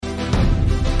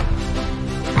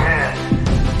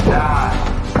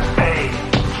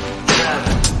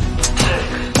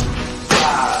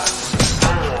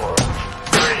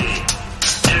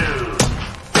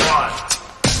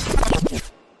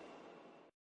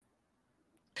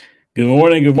Good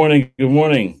morning. Good morning. Good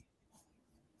morning.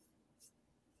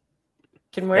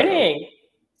 Good Uh-oh. morning.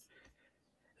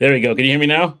 There we go. Can you hear me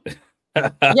now?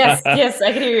 Yes, yes,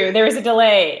 I can hear you. There was a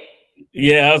delay.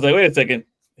 Yeah, I was like, wait a second.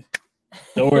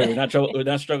 Don't worry, we're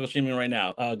not struggle streaming right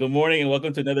now. Good morning and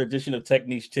welcome to another edition of Tech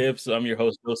Niche Tips. I'm your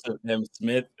host, Joseph M.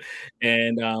 Smith,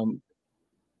 and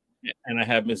I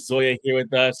have Miss Zoya here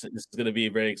with us. This is going to be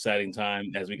a very exciting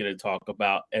time as we're going to talk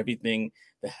about everything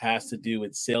that has to do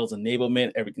with sales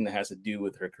enablement, everything that has to do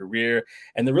with her career,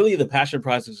 and the passion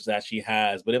projects that she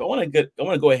has. But if I want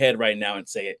to go ahead right now and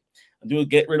say it.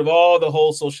 Get rid of all the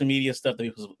whole social media stuff that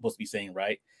we're supposed to be saying,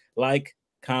 right? Like,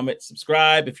 comment,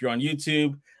 subscribe if you're on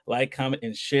YouTube. Like, comment,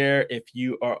 and share if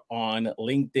you are on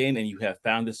LinkedIn and you have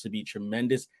found this to be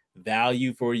tremendous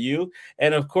value for you.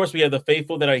 And of course, we have the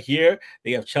faithful that are here.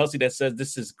 They have Chelsea that says,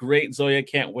 "This is great, Zoya.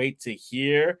 Can't wait to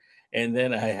hear." And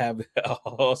then I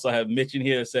also have Mitch in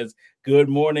here that says, "Good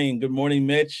morning. Good morning,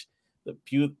 Mitch. The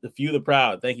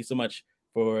proud. Thank you so much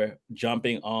for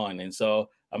jumping on." And so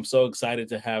I'm so excited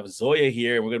to have Zoya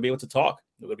here, and we're going to be able to talk.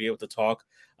 We're going to be able to talk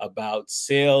about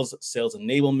sales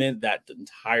enablement, that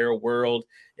entire world,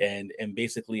 and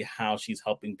basically how she's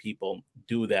helping people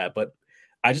do that. But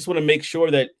I just want to make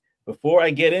sure that before I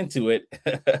get into it,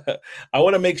 I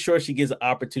want to make sure she gets an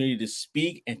opportunity to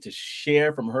speak and to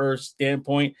share from her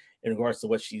standpoint in regards to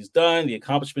what she's done, the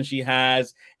accomplishments she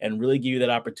has, and really give you that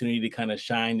opportunity to kind of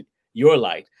shine your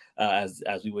light, as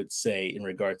we would say, in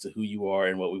regards to who you are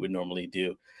and what we would normally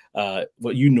do,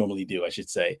 what you normally do, I should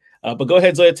say. But go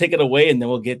ahead, Zoya, take it away, and then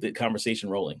we'll get the conversation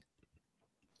rolling.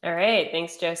 All right.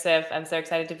 Thanks, Joseph. I'm so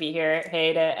excited to be here.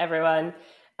 Hey to everyone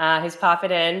who's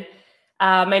popping in.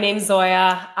 My name's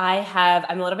Zoya.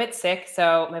 I'm a little bit sick,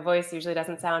 so my voice usually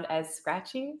doesn't sound as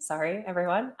scratchy. Sorry,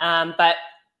 everyone. But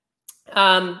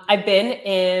I've been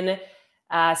in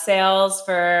sales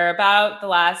for about the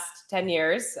last 10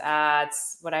 years.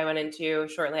 It's what I went into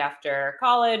shortly after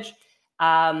college.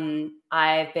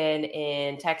 I've been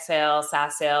in tech sales,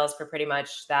 SaaS sales for pretty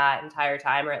much that entire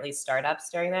time, or at least startups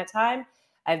during that time.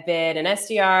 I've been an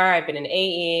SDR, I've been an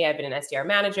AE, I've been an SDR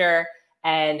manager,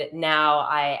 and now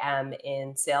I am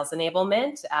in sales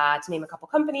enablement, to name a couple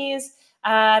companies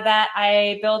that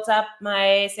I built up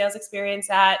my sales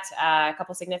experience at. A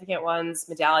couple significant ones.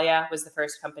 Medallia was the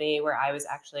first company where I was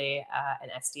actually an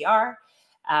SDR.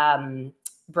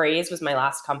 Braze was my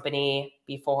last company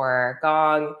before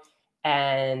Gong.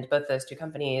 And both those two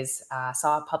companies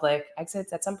saw public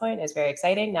exits at some point. It was very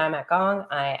exciting. Now I'm at Gong.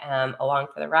 I am along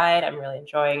for the ride. I'm really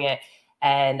enjoying it.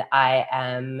 And I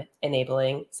am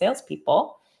enabling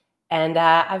salespeople. And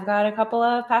I've got a couple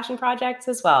of passion projects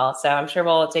as well. So I'm sure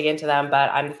we'll dig into them,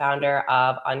 but I'm the founder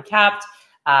of Uncapped.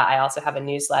 I also have a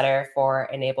newsletter for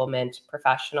enablement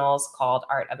professionals called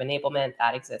Art of Enablement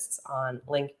that exists on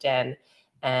LinkedIn.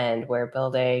 And we're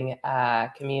building a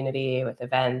community with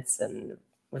events, and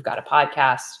we've got a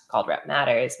podcast called Rep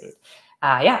Matters. And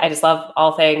I just love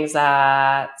all things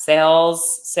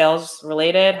sales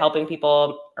related, helping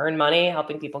people earn money,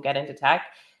 helping people get into tech,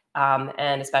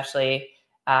 and especially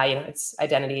it's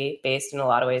identity based in a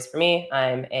lot of ways for me.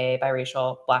 I'm a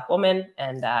biracial Black woman,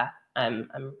 and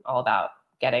I'm all about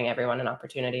getting everyone an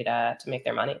opportunity to make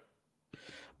their money.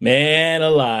 Man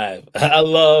alive. I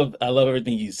love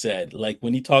everything you said. Like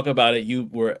when you talk about it, you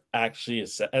were actually a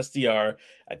SDR,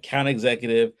 account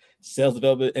executive, sales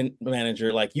development and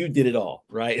manager. Like you did it all,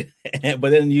 right? But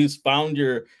then you found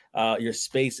your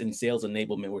space in sales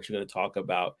enablement, which you're going to talk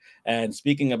about. And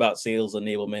speaking about sales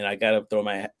enablement, I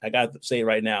gotta say it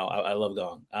right now. I love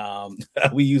Gong.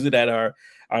 We use it at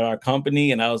our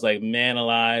company, and I was like, man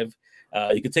alive.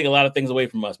 You can take a lot of things away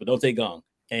from us, but don't take Gong.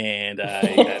 And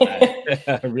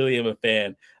I really am a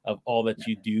fan of all that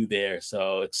you do there.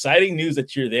 So exciting news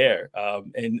that you're there,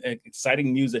 and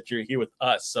exciting news that you're here with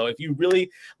us. So if you really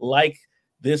like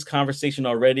this conversation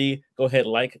already, go ahead,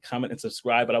 like, comment, and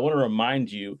subscribe. But I want to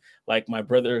remind you, like my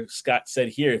brother Scott said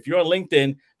here, if you're on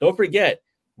LinkedIn, don't forget,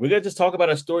 we're going to just talk about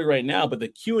our story right now, but the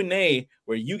Q&A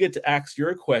where you get to ask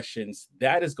your questions,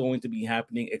 that is going to be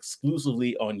happening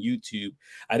exclusively on YouTube.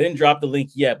 I didn't drop the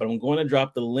link yet, but I'm going to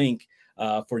drop the link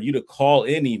for you to call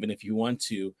in, even if you want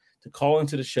to call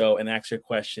into the show and ask your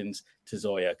questions to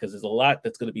Zoya, because there's a lot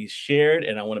that's going to be shared,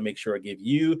 and I want to make sure I give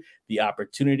you the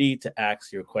opportunity to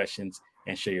ask your questions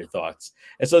and share your thoughts.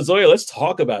 And so, Zoya, let's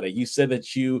talk about it. You said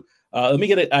that you, let me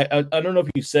get it. I don't know if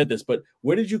you said this, but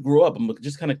where did you grow up? I'm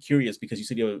just kind of curious because you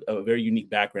said you have a very unique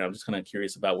background. I'm just kind of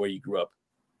curious about where you grew up.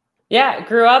 Yeah,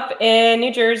 grew up in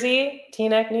New Jersey,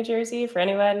 Teaneck, New Jersey, for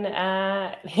anyone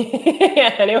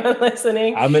anyone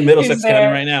listening I'm in who's Middlesex County there.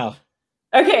 right now.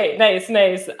 Okay, nice.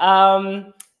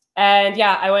 And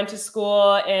yeah, I went to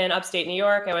school in upstate New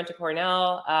York. I went to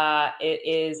Cornell. It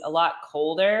is a lot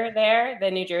colder there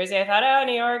than New Jersey. I thought, oh,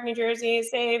 New York, New Jersey,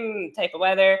 same type of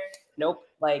weather. Nope,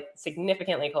 like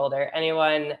significantly colder.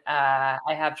 Anyone, I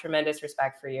have tremendous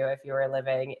respect for you if you were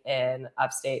living in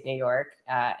upstate New York.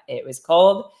 It was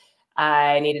cold.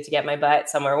 I needed to get my butt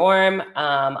somewhere warm.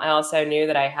 I also knew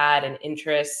that I had an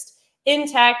interest in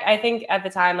tech. I think at the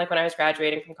time, like when I was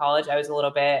graduating from college, I was a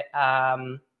little bit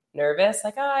nervous,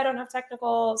 like, oh, I don't have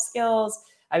technical skills.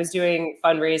 I was doing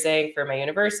fundraising for my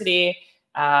university.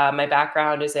 My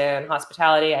background is in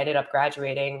hospitality. I ended up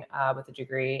graduating with a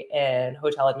degree in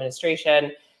hotel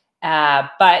administration.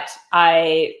 But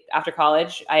after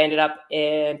college, I ended up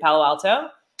in Palo Alto.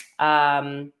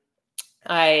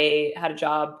 I had a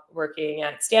job working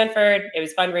at Stanford. It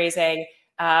was fundraising.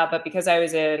 But because I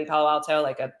was in Palo Alto,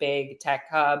 like a big tech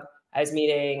hub, I was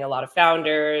meeting a lot of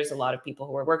founders, a lot of people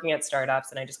who were working at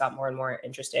startups, and I just got more and more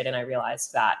interested. And I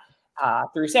realized that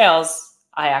through sales,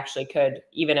 I actually could,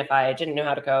 even if I didn't know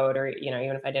how to code, or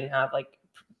even if I didn't have like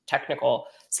technical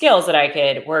skills, that I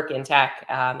could work in tech.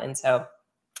 And so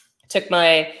took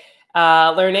my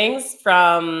learnings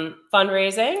from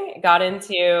fundraising, got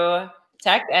into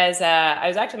tech I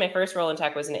was actually, my first role in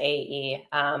tech was an AE,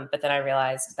 but then I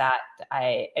realized that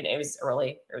and it was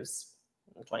early, it was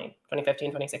 2015,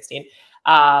 2016.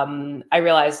 I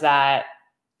realized that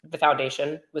the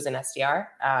foundation was an SDR.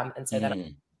 And so then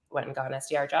I went and got an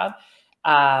SDR job.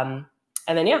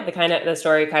 And then, yeah, the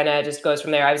story kind of just goes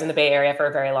from there. I was in the Bay Area for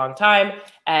a very long time.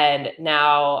 And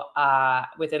now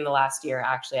within the last year,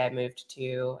 actually, I moved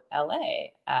to LA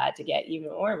to get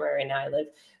even warmer. And now I live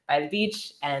by the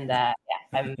beach. And yeah,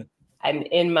 I'm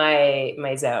in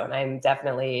my zone. I'm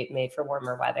definitely made for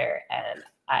warmer weather. And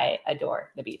I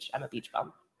adore the beach. I'm a beach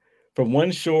bum. From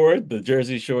one shore, the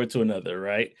Jersey Shore, to another,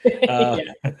 right? Yeah.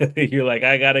 You're like,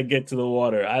 I got to get to the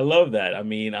water. I love that. I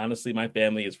mean, honestly, my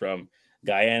family is from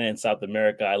Guyana in South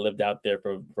America. I lived out there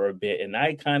for a bit. And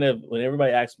I kind of, when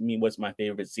everybody asks me what's my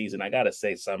favorite season, I got to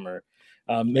say summer.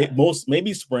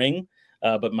 Maybe spring,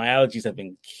 but my allergies have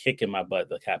been kicking my butt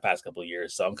the past couple of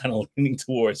years. So I'm kind of leaning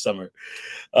towards summer.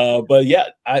 But yeah,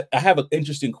 I have an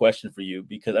interesting question for you,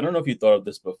 because I don't know if you thought of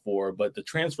this before, but the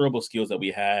transferable skills that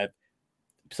we have,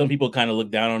 some people kind of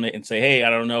look down on it and say, hey, I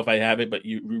don't know if I have it, but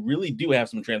you really do have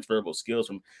some transferable skills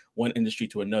from one industry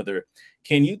to another.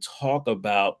 Can you talk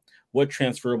about what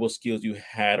transferable skills you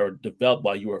had or developed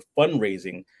while you were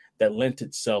fundraising that lent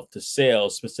itself to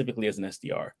sales, specifically as an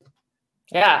SDR?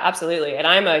 Yeah, absolutely. And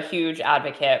I'm a huge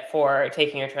advocate for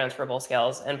taking your transferable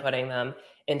skills and putting them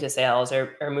into sales,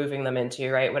 or moving them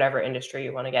into, right, whatever industry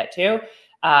you want to get to.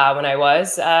 When I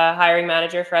was a hiring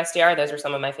manager for SDR, those were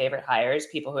some of my favorite hires,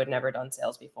 people who had never done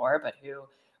sales before, but who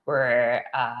were,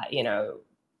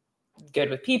 good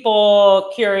with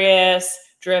people, curious,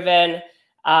 driven.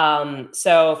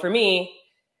 So for me,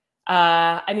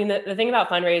 the thing about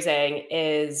fundraising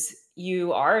is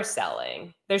you are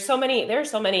selling. There are so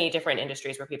many different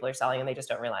industries where people are selling and they just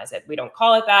don't realize it. We don't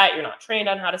call it that. You're not trained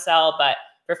on how to sell, but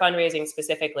for fundraising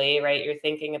specifically, right, you're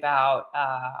thinking about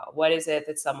what is it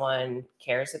that someone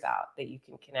cares about that you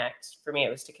can connect. For me, it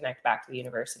was to connect back to the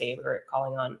university. We were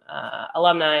calling on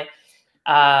alumni.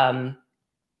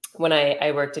 When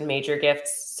I worked in major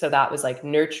gifts, so that was like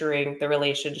nurturing the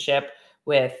relationship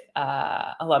with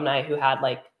alumni who had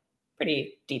like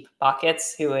pretty deep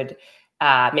pockets, who would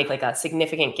make like a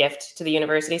significant gift to the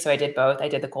university. So I did both. I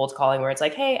did the cold calling where it's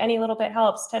like, hey, any little bit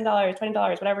helps, $10, $20,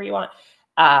 whatever you want.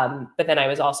 But then I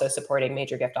was also supporting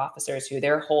major gift officers who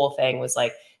their whole thing was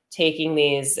like taking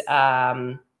these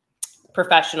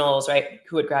professionals, right,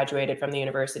 who had graduated from the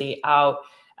university out,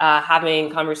 having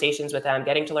conversations with them,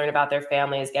 getting to learn about their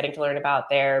families, getting to learn about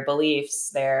their beliefs,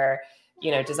 their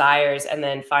desires, and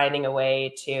then finding a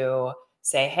way to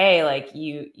say, hey, like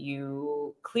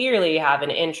you clearly have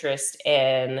an interest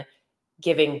in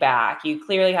giving back. You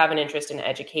clearly have an interest in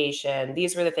education.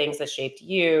 These were the things that shaped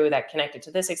you, that connected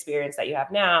to this experience that you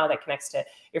have now, that connects to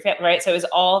your family, right? So it was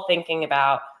all thinking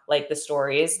about like the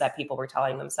stories that people were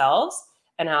telling themselves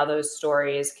and how those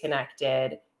stories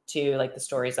connected to like the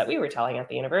stories that we were telling at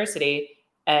the university,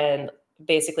 and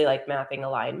basically like mapping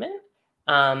alignment,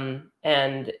 and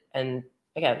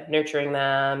again, nurturing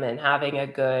them and having a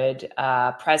good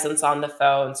presence on the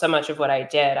phone. So much of what I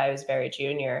did, I was very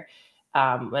junior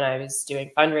when I was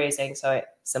doing fundraising. So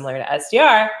similar to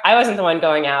SDR, I wasn't the one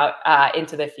going out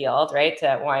into the field, right,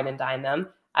 to wine and dine them.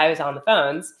 I was on the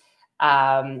phones,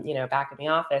 back in the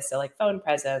office. So like phone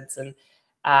presence and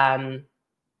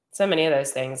so many of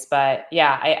those things. But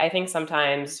yeah, I think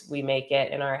sometimes we make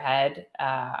it in our head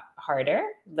harder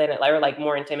than it, or like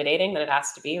more intimidating than it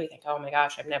has to be. We think, oh my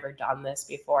gosh, I've never done this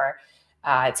before.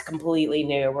 It's completely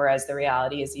new, whereas the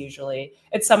reality is usually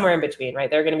it's somewhere in between, right?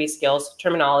 There are going to be skills,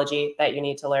 terminology that you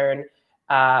need to learn,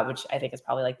 which I think is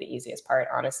probably like the easiest part,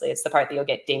 honestly. It's the part that you'll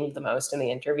get dinged the most in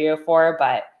the interview for,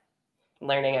 but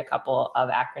learning a couple of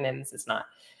acronyms is not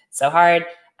so hard.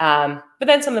 But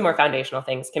then some of the more foundational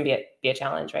things can be a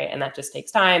challenge, right? And that just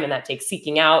takes time, and that takes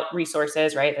seeking out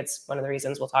resources, right? That's one of the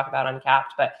reasons we'll talk about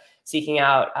Uncapped, but seeking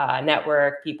out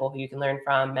network, people who you can learn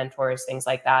from, mentors, things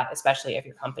like that, especially if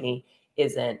your company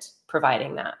isn't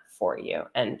providing that for you.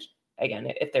 And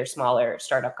again, if they're smaller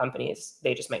startup companies,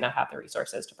 they just might not have the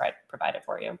resources to provide it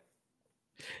for you.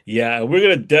 Yeah, we're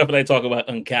gonna definitely talk about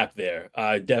Uncapped there.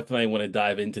 I definitely want to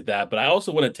dive into that, but I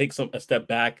also want to take a step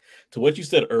back to what you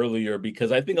said earlier,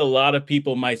 because I think a lot of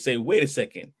people might say, "Wait a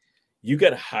second, you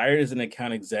got hired as an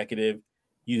account executive.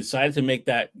 You decided to make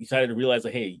that. You decided to realize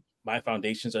that, hey, my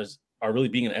foundations are really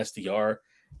being an SDR.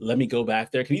 Let me go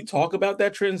back there." Can you talk about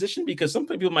that transition? Because some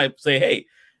people might say, "Hey,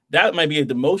 that might be a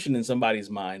demotion in somebody's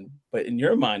mind, but in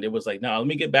your mind, it was like, no, let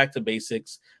me get back to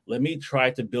basics. Let me try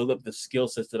to build up the skill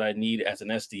sets that I need as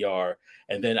an SDR,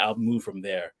 and then I'll move from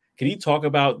there." Can you talk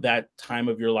about that time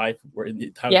of your life or in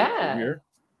the time of your career?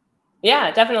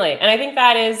 Yeah, definitely. And I think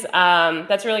that's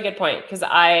a really good point, because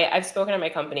I've spoken at my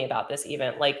company about this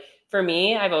even. Like for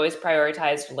me, I've always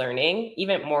prioritized learning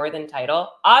even more than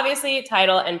title. Obviously,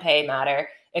 title and pay matter.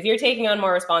 If you're taking on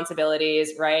more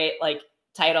responsibilities, right? Like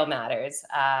title matters,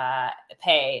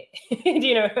 pay,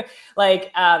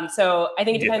 so I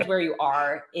think it depends where you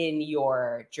are in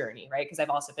your journey, right? Because I've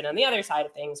also been on the other side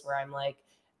of things where I'm like,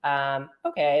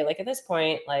 okay, like at this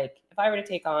point, like if I were to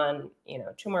take on,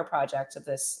 2 more projects of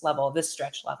this level, this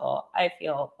stretch level, I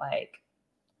feel like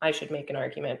I should make an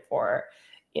argument for,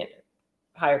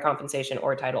 higher compensation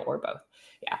or title or both.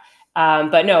 Yeah.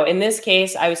 But no, in this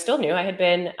case, I was still new. I had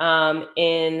been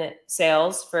in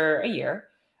sales for a year.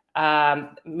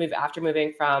 After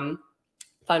moving from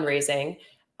fundraising,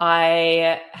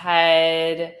 I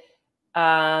had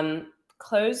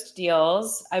closed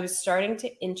deals. I was starting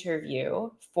to interview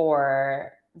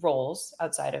for roles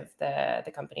outside of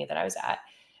the company that I was at.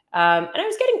 And I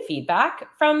was getting feedback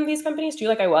from these companies too.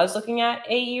 Like I was looking at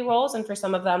AE roles, and for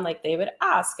some of them, like they would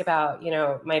ask about,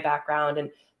 my background. And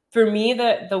for me,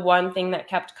 the one thing that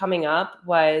kept coming up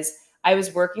was I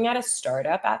was working at a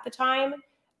startup at the time,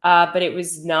 but it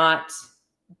was not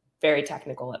very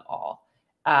technical at all.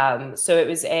 So it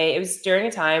was during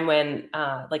a time when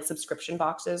like subscription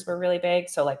boxes were really big.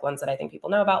 So like ones that I think people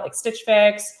know about, like Stitch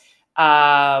Fix.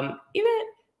 Even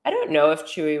I don't know if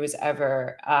Chewy was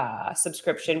ever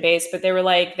subscription based, but there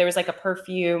was like a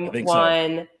perfume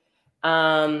one.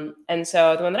 So. And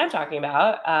so the one that I'm talking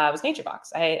about was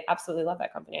NatureBox. I absolutely love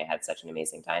that company. I had such an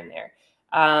amazing time there.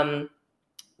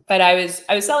 But I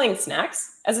was selling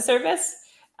snacks as a service.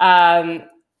 The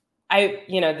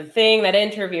thing that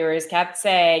interviewers kept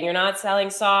saying, you're not selling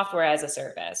software as a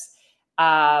service.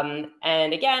 And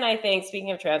again, I think, speaking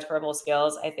of transferable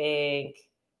skills, I think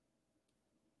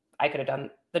I could have done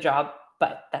the job,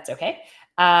 but that's okay.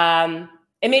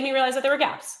 It made me realize that there were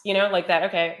gaps, like that.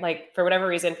 Okay. Like for whatever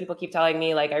reason, people keep telling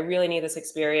me like, I really need this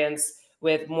experience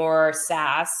with more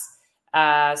SaaS.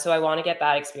 So I want to get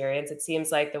that experience. It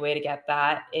seems like the way to get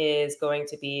that is going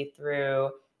to be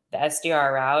through the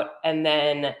SDR route. And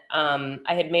then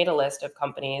I had made a list of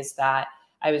companies that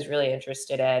I was really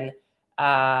interested in.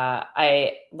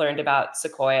 I learned about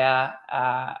Sequoia,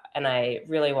 and I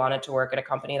really wanted to work at a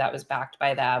company that was backed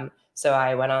by them. So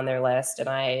I went on their list and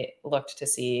I looked to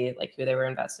see like who they were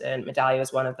invested in. Medallia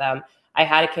was one of them. I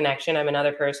had a connection. I'm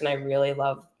another person. I really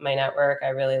love my network. I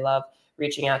really love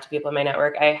reaching out to people in my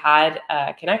network. I had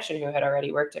a connection who had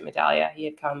already worked at Medallia. He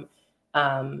had come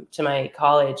to my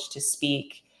college to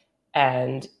speak,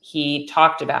 and he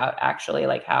talked about actually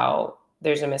like how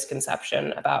there's a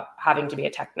misconception about having to be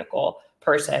a technical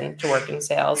person to work in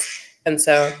sales. And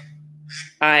so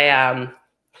I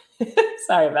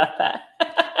sorry about that.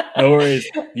 No worries.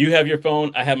 You have your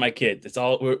phone. I have my kid. It's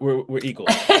all we're equal.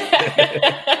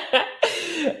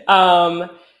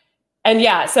 And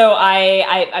yeah, so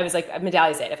I was like,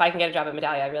 Medallia's it. If I can get a job at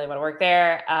Medallia, I really want to work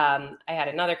there. I had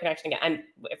another connection again. And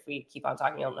if we keep on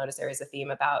talking, you'll notice there is a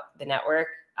theme about the network.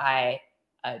 I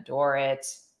adore it.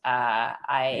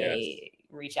 I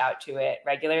reach out to it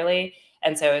regularly.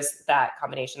 And so it was that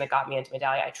combination that got me into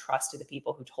Medallia. I trusted the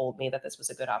people who told me that this was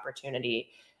a good opportunity.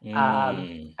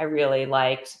 I really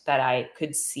liked that I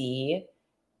could see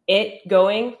it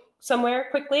going somewhere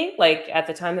quickly. Like at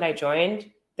the time that I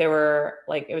joined, there were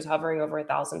like, it was hovering over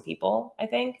 1,000 people, I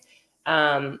think.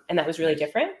 And that was really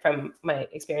different from my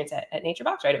experience at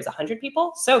NatureBox, right? It was 100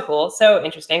 people. So cool. So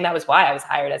interesting. That was why I was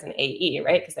hired as an AE,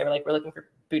 right? Because they were like, we're looking for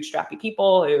bootstrappy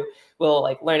people who will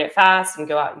like learn it fast and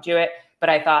go out and do it. But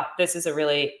I thought this is a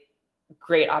really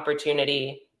great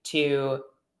opportunity to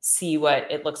see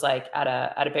what it looks like at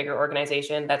a bigger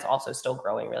organization that's also still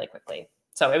growing really quickly.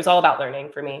 So it was all about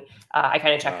learning for me. I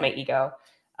kind of checked my ego.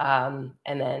 And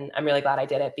then I'm really glad I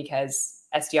did it because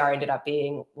SDR ended up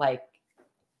being like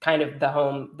kind of the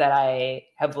home that I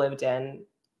have lived in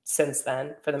since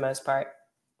then for the most part.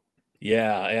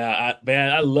 Yeah,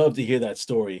 man, I love to hear that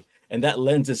story. And that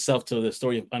lends itself to the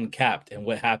story of Uncapped and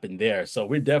what happened there. So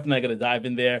we're definitely going to dive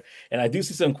in there. And I do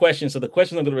see some questions. So the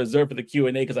questions I'm going to reserve for the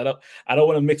Q&A because I don't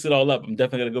want to mix it all up. I'm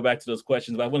definitely going to go back to those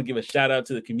questions. But I want to give a shout out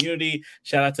to the community.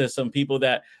 Shout out to some people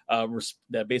that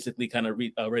that basically kind of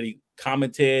already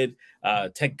commented.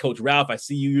 Tech Coach Ralph, I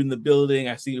see you in the building.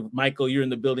 I see Michael, you're in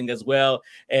the building as well.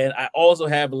 And I also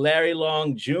have Larry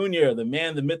Long Jr., the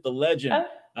man, the myth, the legend. I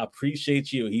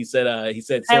appreciate you. He said,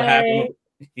 so Hi, happy.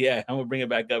 Yeah, I'm gonna bring it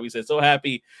back up. He said, so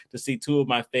happy to see two of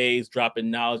my faves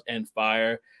dropping knowledge and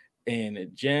fire and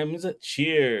gems.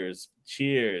 Cheers.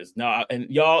 Now, and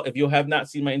y'all, if you have not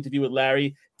seen my interview with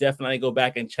Larry, definitely go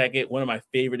back and check it. One of my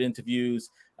favorite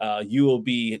interviews. You will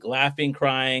be laughing,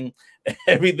 crying,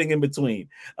 everything in between.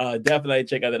 Definitely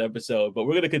check out that episode. But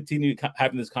we're going to continue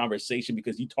having this conversation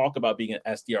because you talk about being an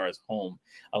SDR as home.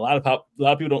 A lot of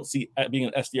people don't see being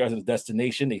an SDR as a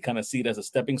destination. They kind of see it as a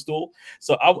stepping stool.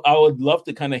 So I would love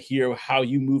to kind of hear how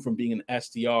you move from being an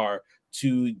SDR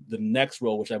to the next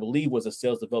role, which I believe was a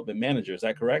sales development manager. Is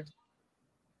that correct?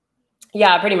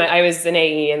 Yeah, pretty much. I was an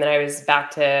AE and then I was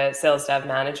back to sales dev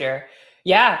manager.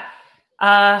 Yeah.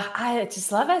 I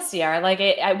just love SDR. Like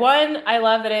I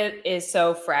love that it is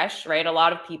so fresh, right? A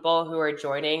lot of people who are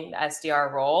joining the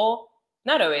SDR role,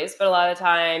 not always, but a lot of the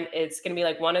time it's going to be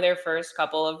like one of their first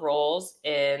couple of roles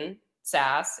in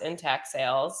SaaS and tech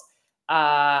sales.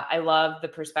 I love the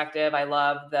perspective. I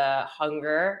love the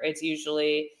hunger. It's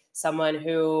usually someone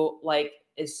who like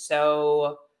is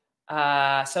so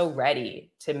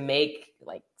ready to make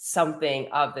like something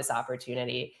of this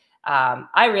opportunity.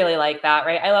 I really like that,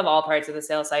 right? I love all parts of the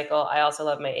sales cycle. I also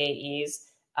love my AEs.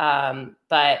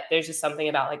 But there's just something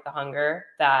about like the hunger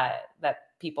that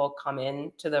people come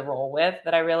into the role with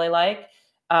that I really like.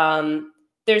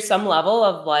 There's some level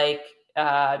of like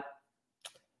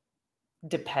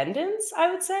dependence,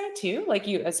 I would say, too. Like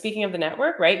you, speaking of the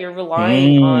network, right? You're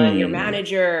relying on your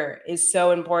manager is so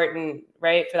important,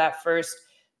 right? For that first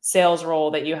sales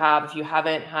role that you have, if you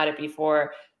haven't had it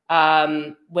before.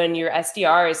 When your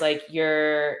SDR is like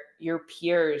your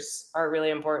peers are really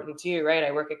important too, right?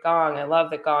 I work at Gong. I love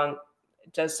that Gong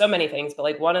does so many things, but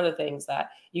like one of the things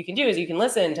that you can do is you can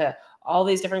listen to all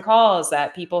these different calls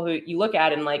that people who you look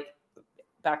at and like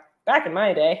back in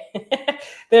my day,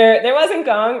 there wasn't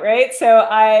Gong, right? So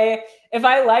if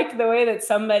I liked the way that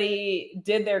somebody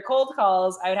did their cold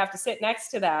calls, I would have to sit next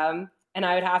to them and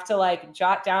I would have to like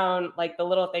jot down like the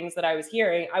little things that I was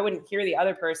hearing. I wouldn't hear the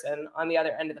other person on the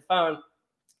other end of the phone,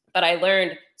 but I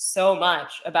learned so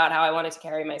much about how I wanted to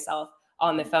carry myself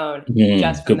on the phone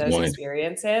just from those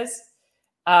experiences.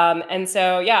 And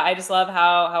so, yeah, I just love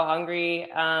how hungry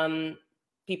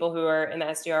people who are in the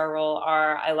SDR role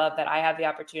are. I love that I have the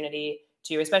opportunity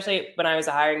to, especially when I was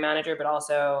a hiring manager, but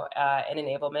also in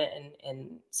enablement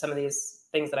and some of these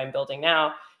things that I'm building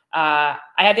now. I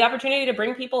had the opportunity to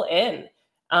bring people in.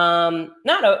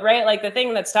 Not right. Like the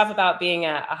thing that's tough about being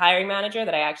a hiring manager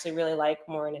that I actually really like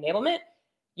more in enablement,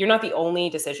 you're not the only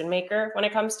decision maker when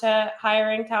it comes to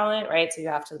hiring talent, right? So you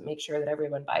have to make sure that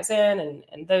everyone buys in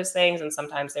and those things. And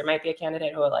sometimes there might be a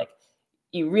candidate who like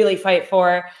you really fight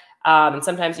for. And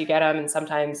sometimes you get them and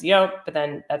sometimes you don't, but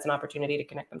then that's an opportunity to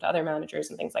connect them to other managers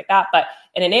and things like that. But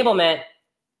in enablement,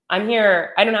 I'm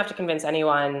here. I don't have to convince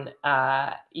anyone,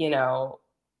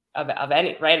 of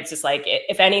any, right? It's just like,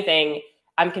 if anything,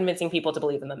 I'm convincing people to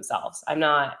believe in themselves. I'm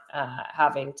not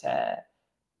having to,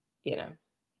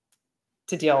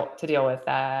 to deal with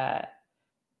that.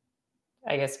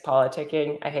 I guess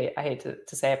politicking. I hate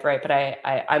to say it, right? But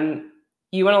I'm.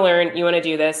 You want to learn. You want to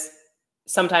do this.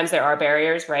 Sometimes there are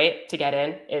barriers, right, to get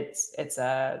in. It's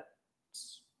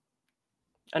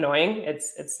annoying.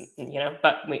 It's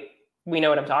but we know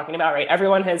what I'm talking about, right?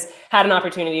 Everyone has had an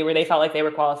opportunity where they felt like they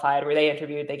were qualified, where they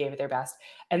interviewed, they gave it their best,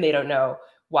 and they don't know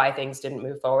why things didn't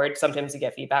move forward. Sometimes you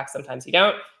get feedback, sometimes you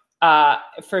don't.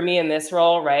 For me in this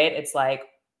role, right, it's like,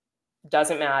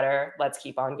 doesn't matter. Let's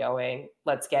keep on going.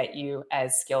 Let's get you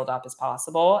as skilled up as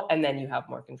possible. And then you have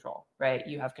more control, right?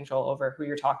 You have control over who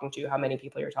you're talking to, how many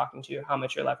people you're talking to, how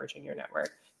much you're leveraging your network.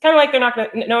 Kind of like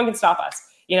no one can stop us.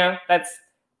 That's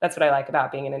that's what I like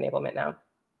about being in enablement now.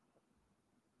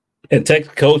 And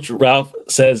tech coach Ralph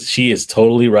says she is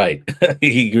totally right.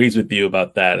 He agrees with you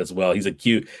about that as well. He's a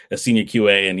senior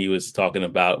QA, and he was talking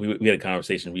about, we had a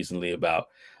conversation recently about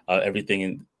everything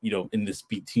in this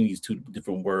between these two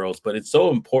different worlds. But it's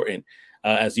so important,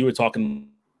 as you were talking,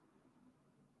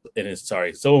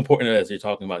 so important as you're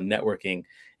talking about networking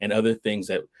and other things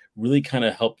that really kind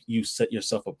of help you set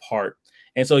yourself apart.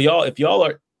 And so if y'all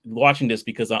are watching this,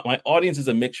 because my audience is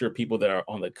a mixture of people that are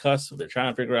on the cusp, they're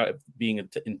trying to figure out if being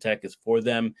in tech is for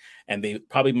them, and they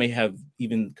probably may have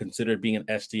even considered being an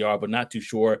SDR but not too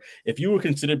sure. If you were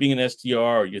considered being an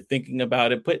SDR, or you're thinking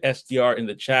about it, put SDR in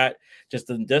the chat. Just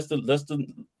the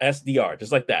SDR,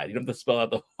 just like that. You don't have to spell out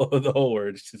the whole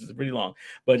word. It's pretty long,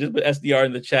 but just put SDR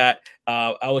in the chat.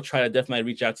 I will try to definitely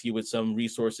reach out to you with some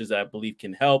resources that I believe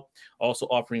can help. Also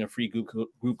offering a free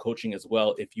group coaching as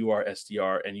well if you are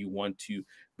SDR and you want to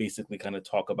basically kind of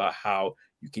talk about how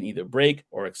you can either break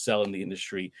or excel in the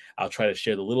industry. I'll try to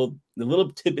share the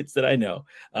little tidbits that I know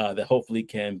that hopefully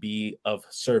can be of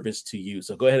service to you.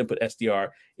 So go ahead and put SDR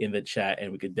in the chat,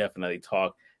 and we could definitely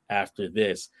talk after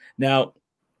this. Now,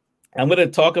 I'm going to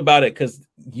talk about it because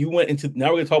now we're going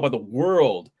to talk about the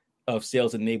world of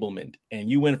sales enablement. And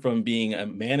you went from being a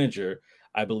manager,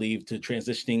 I believe, to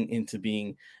transitioning into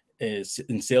being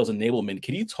in sales enablement.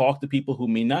 Can you talk to people who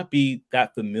may not be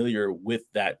that familiar with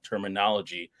that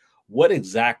terminology? What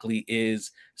exactly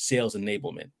is sales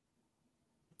enablement?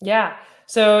 Yeah.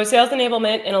 So sales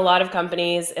enablement in a lot of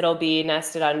companies, it'll be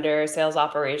nested under sales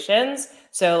operations.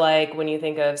 So like when you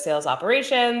think of sales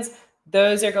operations,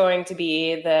 those are going to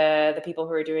be the people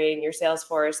who are doing your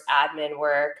Salesforce admin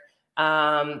work.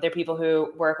 They're people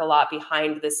who work a lot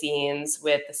behind the scenes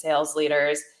with the sales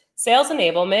leaders. Sales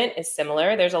enablement is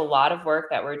similar. There's a lot of work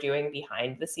that we're doing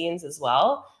behind the scenes as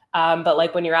well. But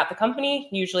like when you're at the company,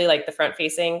 usually like the front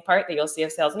facing part that you'll see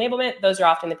of sales enablement, those are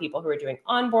often the people who are doing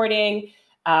onboarding.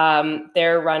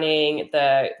 They're running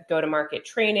the go-to-market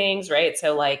trainings, right?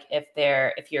 So like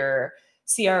if your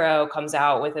CRO comes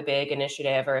out with a big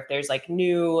initiative, or if there's like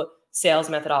new sales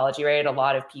methodology, right? A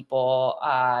lot of people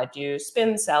do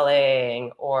spin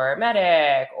selling or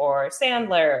medic or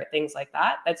Sandler, things like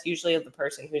that. That's usually the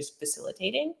person who's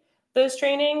facilitating those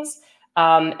trainings.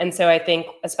 And so I think,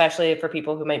 especially for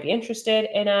people who might be interested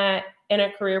in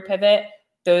a career pivot,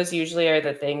 those usually are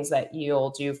the things that you'll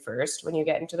do first when you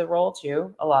get into the role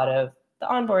too. A lot of the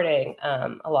onboarding,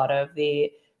 a lot of the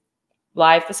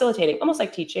live facilitating, almost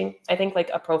like teaching. I think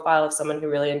like a profile of someone who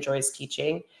really enjoys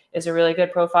teaching is a really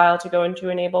good profile to go into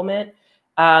enablement.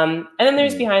 And then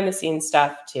there's behind the scenes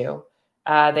stuff too.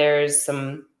 There's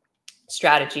some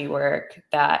strategy work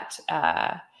that,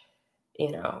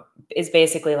 is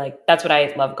basically like, that's what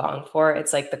I love Gong for.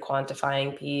 It's like the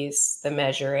quantifying piece, the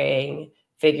measuring,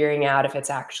 figuring out if it's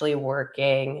actually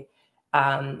working.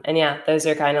 And yeah, those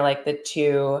are kind of like the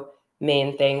two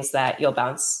main things that you'll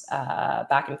bounce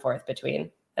back and forth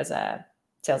between as a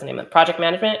sales enablement: project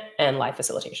management and live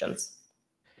facilitations.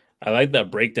 I like that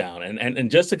breakdown.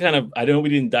 And just to kind of, I know we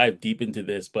didn't dive deep into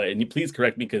this, and you please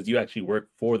correct me because you actually work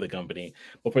for the company.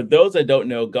 But for those that don't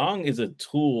know, Gong is a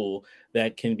tool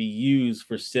that can be used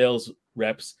for sales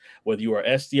reps, whether you are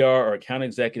SDR or account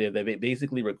executive, that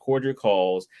basically record your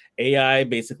calls. AI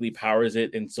basically powers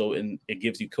it. And it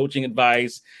gives you coaching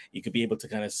advice. You could be able to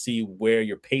kind of see where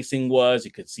your pacing was. You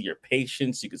could see your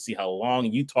patience. You could see how long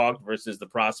you talked versus the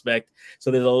prospect. So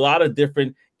there's a lot of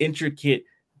different intricate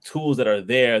tools that are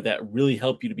there that really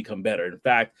help you to become better. In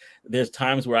fact, there's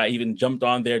times where I even jumped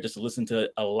on there just to listen to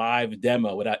a live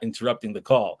demo without interrupting the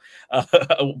call.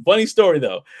 Funny story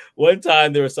though. One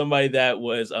time there was somebody that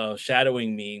was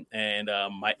shadowing me, and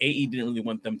my AE didn't really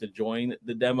want them to join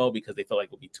the demo because they felt like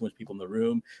it would be too much people in the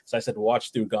room. So I said,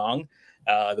 watch through Gong.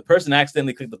 The person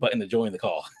accidentally clicked the button to join the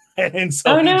call. And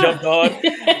so he jumped on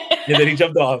and then he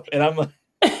jumped off. And I'm like,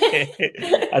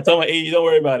 I told my AE, don't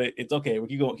worry about it. It's okay. We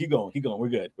keep going.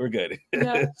 We're good.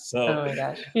 Yeah. So, oh my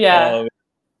gosh. Yeah.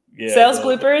 Yeah. Sales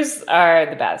bloopers are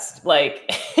the best.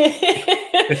 Like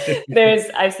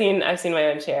I've seen my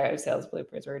own share of sales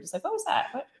bloopers where we're just like, what was that?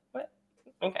 What?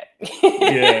 Okay.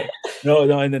 Yeah.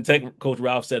 No. And then tech coach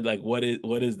Ralph said, like, what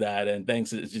is that? And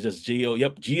thanks. It's just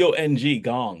GONG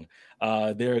Gong.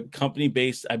 They're a company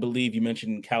based, I believe you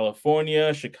mentioned, in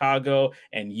California, Chicago,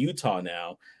 and Utah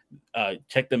now.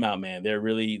 Check them out, man. They're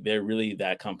really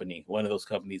that company. One of those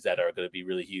companies that are going to be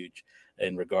really huge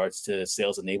in regards to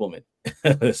sales enablement.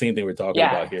 The same thing we're talking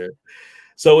about here.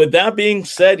 So with that being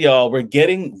said, y'all, we're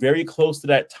getting very close to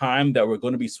that time that we're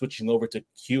going to be switching over to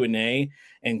Q&A,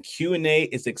 and Q&A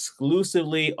is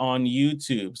exclusively on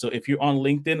YouTube. So if you're on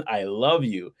LinkedIn, I love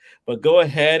you, but go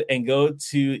ahead and go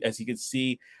to, as you can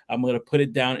see, I'm going to put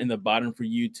it down in the bottom for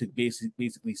you to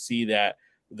basically see that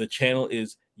the channel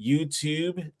is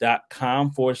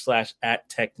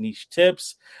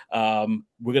youtube.com/@technichetips.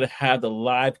 We're going to have the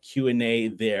live Q&A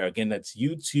there. Again, that's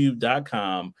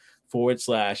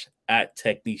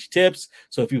youtube.com/@technichetips.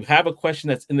 So if you have a question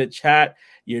that's in the chat,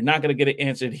 you're not going to get it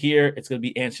answered here. It's going to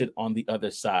be answered on the other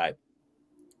side.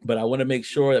 But I want to make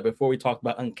sure that before we talk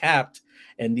about Uncapped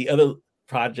and the other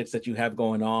projects that you have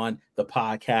going on, the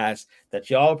podcast, that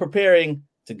y'all are preparing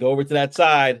to go over to that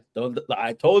side.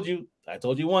 I told you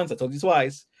once, I told you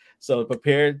twice. So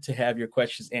prepare to have your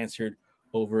questions answered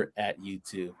over at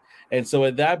YouTube. And so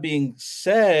with that being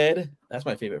said, that's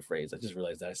my favorite phrase. I just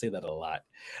realized that I say that a lot.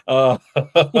 I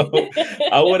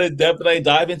want to definitely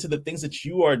dive into the things that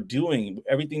you are doing,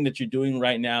 everything that you're doing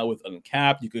right now with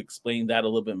Uncapped. You could explain that a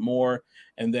little bit more.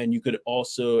 And then you could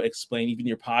also explain even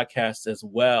your podcast as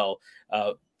well.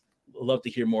 Love to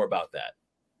hear more about that.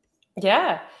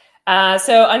 Yeah.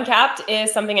 So Uncapped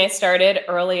is something I started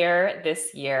earlier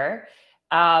this year.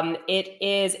 It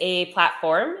is a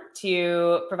platform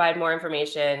to provide more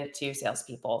information to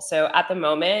salespeople. So at the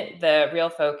moment, the real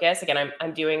focus, again,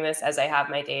 I'm doing this as I have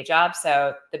my day job.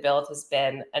 So the build has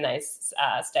been a nice,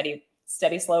 steady,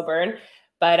 slow burn.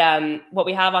 But what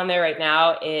we have on there right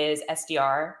now is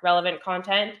SDR relevant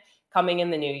content. Coming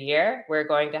in the new year, we're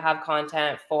going to have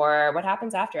content for what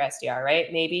happens after SDR,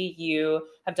 right? Maybe you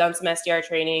have done some SDR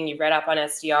training, you've read up on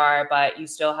SDR, but you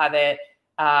still haven't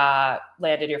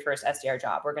landed your first SDR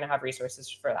job. We're going to have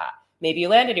resources for that. Maybe you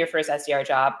landed your first SDR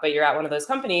job, but you're at one of those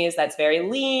companies that's very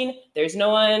lean. There's no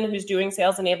one who's doing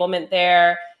sales enablement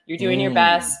there. You're doing your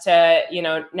best to,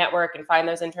 network and find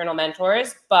those internal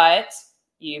mentors, but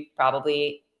you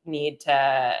probably need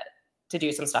to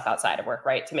do some stuff outside of work,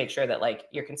 right? To make sure that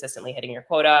you're consistently hitting your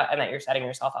quota and that you're setting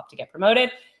yourself up to get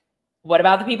promoted. What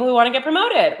about the people who want to get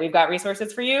promoted? We've got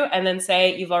resources for you. And then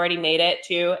say you've already made it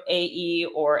to AE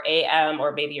or AM,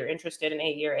 or maybe you're interested in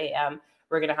AE or AM.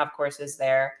 We're going to have courses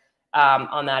there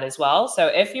on that as well. So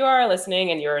if you are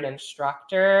listening and you're an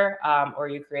instructor or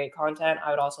you create content, I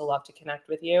would also love to connect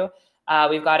with you.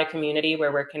 We've got a community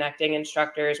where we're connecting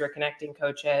instructors, we're connecting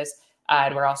coaches,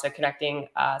 and we're also connecting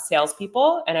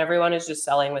salespeople, and everyone is just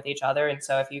selling with each other. And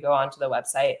so if you go onto the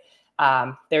website,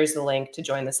 there's the link to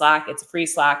join the Slack. It's a free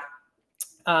Slack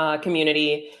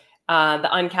community. The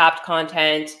Uncapped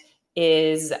content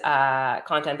is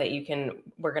content that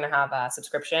we're going to have a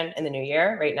subscription in the new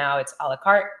year. Right now it's a la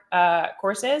carte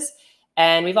courses.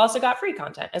 And we've also got free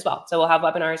content as well. So we'll have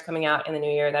webinars coming out in the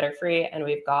new year that are free. And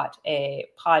we've got a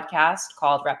podcast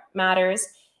called Rep Matters.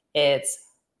 It's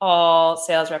all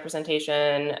sales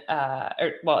representation,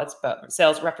 it's both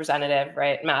sales representative,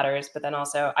 right? Matters, but then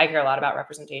also I hear a lot about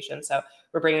representation. So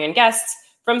we're bringing in guests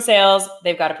from sales.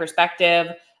 They've got a perspective.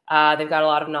 They've got a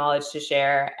lot of knowledge to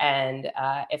share. And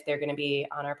if they're going to be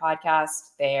on our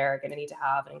podcast, they're going to need to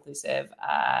have an inclusive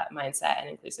mindset and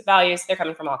inclusive values. They're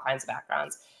coming from all kinds of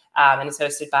backgrounds. And it's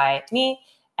hosted by me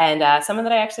and someone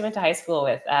that I actually went to high school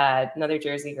with, another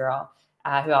Jersey girl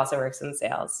who also works in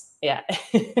sales. Yeah.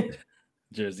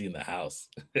 Jersey in the house.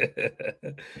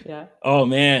 Yeah. Oh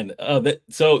man.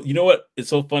 So you know what? It's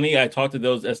so funny. I talked to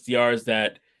those SDRs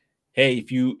that, hey,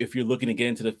 if you're looking to get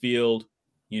into the field,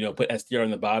 put SDR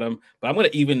on the bottom. But I'm gonna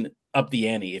even up the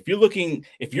ante. If you're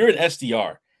an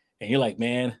SDR and you're like,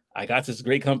 man, I got this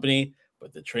great company,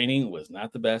 but the training was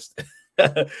not the best.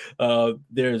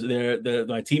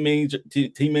 My team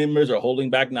members are holding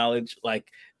back knowledge.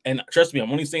 And trust me,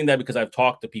 I'm only saying that because I've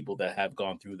talked to people that have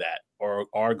gone through that or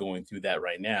are going through that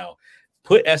right now.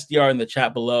 Put SDR in the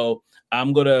chat below.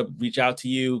 I'm going to reach out to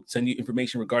you, send you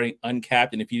information regarding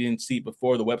Uncapped. And if you didn't see it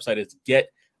before, the website is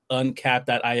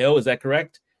getuncapped.io. Is that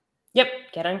correct? Yep.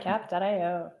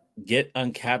 Getuncapped.io.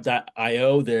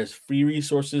 Getuncapped.io. There's free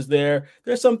resources there.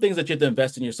 There's some things that you have to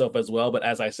invest in yourself as well. But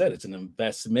as I said, it's an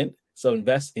investment. So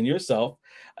invest in yourself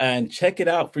and check it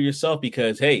out for yourself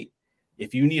because, hey,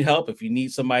 if you need help, if you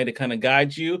need somebody to kind of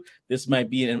guide you, this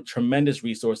might be a tremendous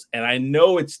resource. And I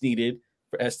know it's needed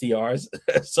for SDRs.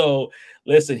 So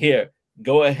listen here,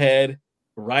 go ahead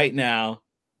right now,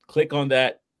 click on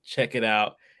that, check it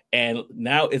out. And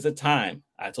now is the time.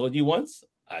 I told you once,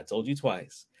 I told you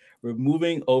twice. We're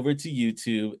moving over to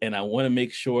YouTube, and I want to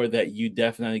make sure that you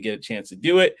definitely get a chance to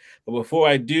do it. But before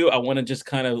I do, I want to just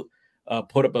kind of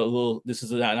put up a little, this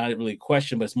is not really a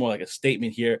question, but it's more like a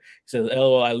statement here. It says,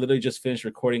 LOL, I literally just finished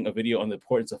recording a video on the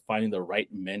importance of finding the right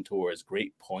mentors.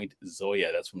 Great point,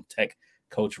 Zoya. That's from Tech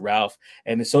Coach Ralph.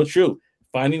 And it's so true.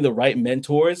 Finding the right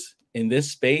mentors in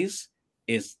this space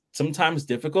is sometimes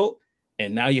difficult.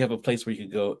 And now you have a place where you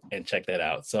can go and check that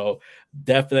out. So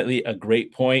definitely a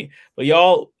great point. But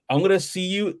y'all, I'm going to see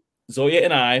you, Zoya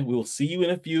and I, we will see you in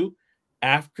a few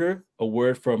after a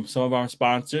word from some of our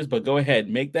sponsors. But go ahead,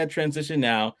 make that transition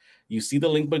now. You see the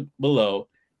link below,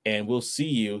 and we'll see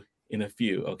you in a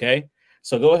few. Okay.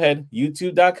 So go ahead,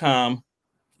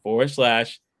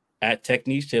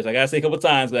 youtube.com/@TechNicheTips. I got to say a couple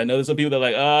times, but I know there's some people that are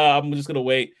like, I'm just going to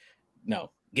wait. No,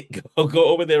 go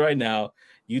over there right now,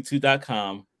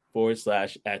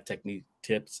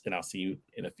 youtube.com/@TechNicheTips, and I'll see you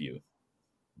in a few.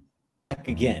 Back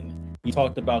again. You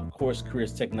talked about Course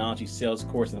Careers Technology Sales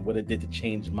course and what it did to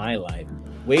change my life.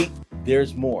 Wait,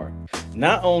 there's more.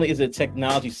 Not only is it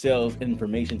technology sales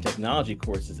information technology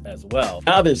courses as well.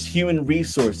 Now there's human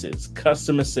resources,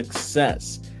 customer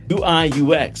success, UI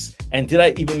UX, and did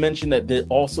I even mention that there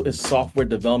also is software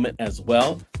development as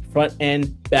well? Front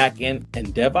end, back end,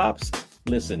 and DevOps?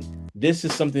 Listen, this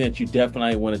is something that you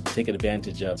definitely want to take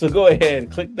advantage of. So go ahead,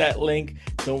 click that link.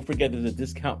 Don't forget there's a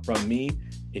discount from me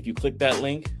if you click that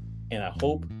link, and I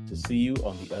hope to see you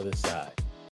on the other side.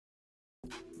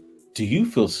 Do you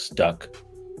feel stuck?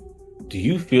 Do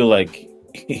you feel like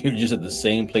you're just at the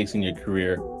same place in your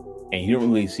career and you don't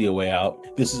really see a way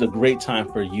out? This is a great time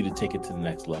for you to take it to the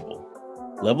next level.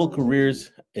 Level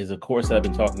Careers is a course that I've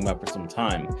been talking about for some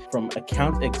time. From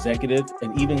account executive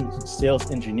and even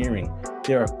sales engineering,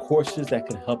 there are courses that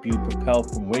can help you propel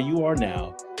from where you are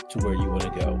now to where you want to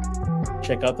go.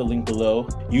 Check out the link below.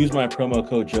 Use my promo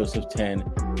code Joseph10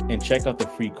 and check out the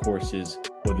free courses,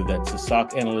 whether that's the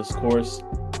SOC analyst course,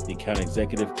 the account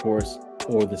executive course,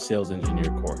 or the sales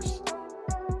engineer course.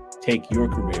 Take your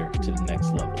career to the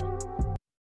next level.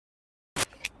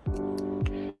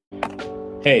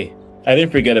 Hey, I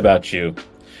didn't forget about you.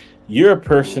 You're a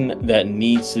person that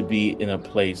needs to be in a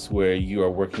place where you are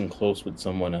working close with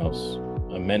someone else,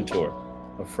 a mentor,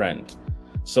 a friend,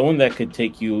 someone that could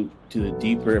take you to the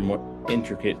deeper and more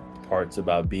intricate parts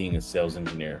about being a sales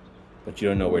engineer, but you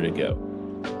don't know where to go.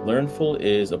 Learnful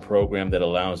is a program that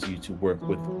allows you to work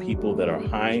with people that are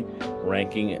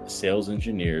high-ranking sales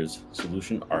engineers,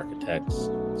 solution architects,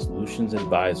 solutions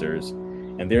advisors,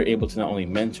 and they're able to not only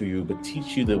mentor you, but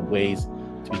teach you the ways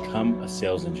to become a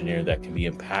sales engineer that can be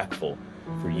impactful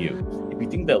for you. If you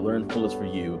think that Learnful is for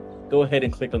you, go ahead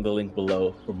and click on the link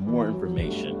below for more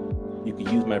information. You can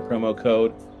use my promo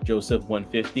code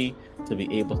Joseph150 to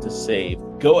be able to save.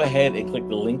 Go ahead and click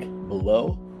the link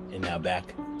below. And now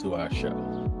back to our show.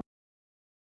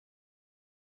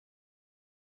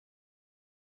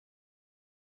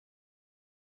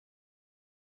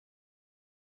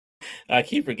 I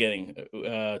keep forgetting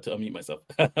to unmute myself.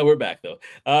 We're back though.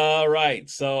 All right.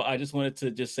 So I just wanted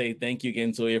to just say thank you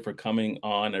again, Zoya, for coming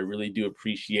on. I really do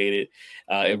appreciate it.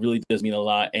 It really does mean a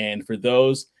lot. And for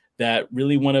those that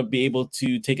really want to be able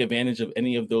to take advantage of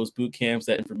any of those boot camps,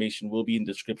 that information will be in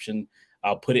the description.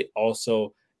 I'll put it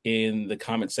also in the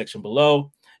comment section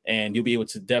below, and you'll be able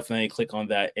to definitely click on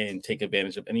that and take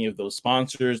advantage of any of those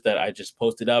sponsors that I just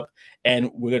posted up. And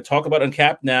we're going to talk about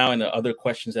Uncapped now and the other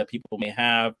questions that people may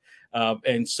have.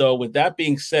 And so with that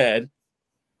being said,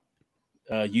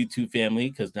 YouTube family,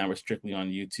 because now we're strictly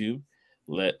on YouTube,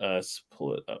 let us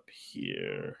pull it up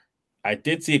here. I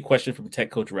did see a question from Tech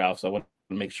Coach Ralph, so I want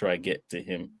to make sure I get to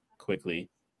him quickly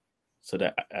so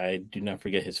that I do not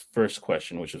forget his first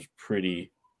question, which was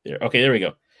pretty there. Okay, there we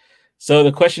go. So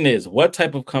the question is, what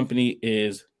type of company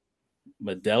is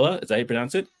Medalla? Is that how you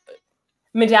pronounce it?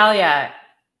 Medallia.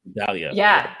 Medallia.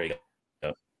 Yeah. There you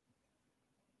go.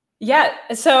 Yeah.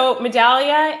 So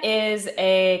Medallia is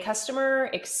a customer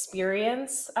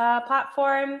experience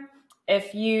platform.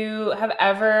 If you have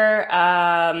ever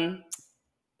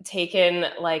taken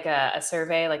like a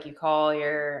survey, like you call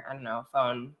your, I don't know,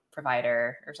 phone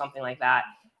provider or something like that,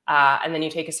 and then you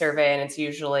take a survey and it's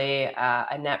usually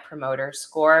a net promoter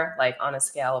score, like on a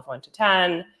scale of 1 to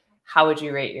 10, how would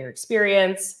you rate your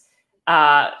experience?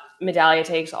 Medallia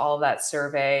takes all of that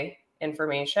survey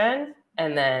information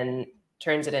and then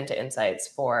turns it into insights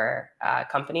for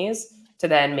companies to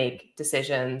then make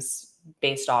decisions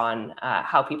based on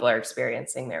how people are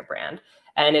experiencing their brand.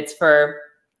 And it's for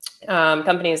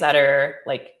companies that are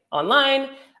like online,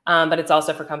 but it's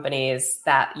also for companies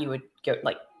that you would go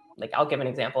like I'll give an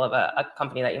example of a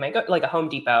company that you might go, like a Home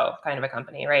Depot kind of a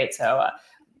company, right? So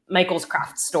Michael's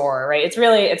Craft Store, right? It's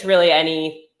really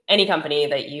any company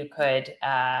that you could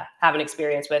have an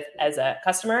experience with as a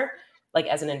customer, like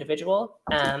as an individual.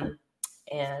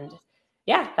 And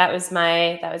yeah, that was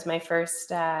my first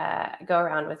go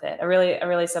around with it. A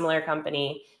really similar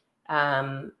company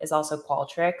is also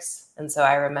Qualtrics. And so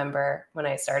I remember when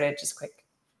I started, just quick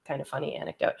kind of funny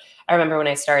anecdote. I remember when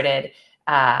I started,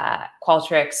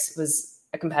 Qualtrics was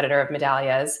a competitor of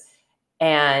Medallia's.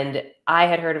 And I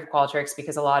had heard of Qualtrics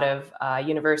because a lot of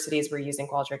universities were using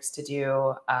Qualtrics to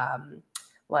do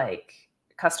like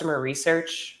customer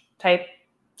research type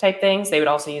things. They would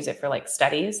also use it for like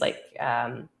studies, like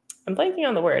I'm blanking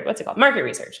on the word. What's it called? Market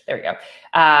research. There we go.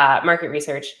 Market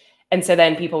research. And so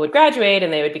then people would graduate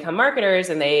and they would become marketers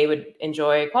and they would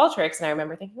enjoy Qualtrics. And I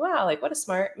remember thinking, wow, like what a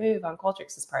smart move on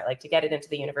Qualtrics' part, like to get it into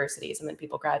the universities and then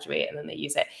people graduate and then they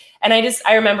use it. And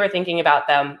I remember thinking about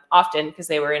them often because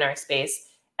they were in our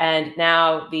space. And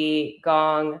now the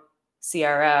Gong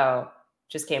CRO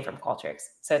just came from Qualtrics.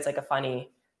 So it's like a funny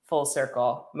full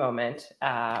circle moment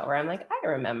where I'm like, I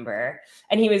remember.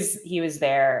 And he was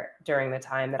there during the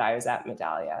time that I was at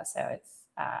Medallia. So it's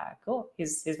cool.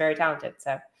 He's very talented.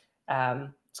 So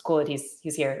it's cool that he's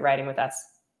here riding with us.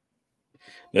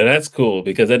 Yeah, that's cool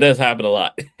because that does happen a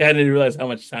lot. I didn't realize how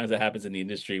much times that happens in the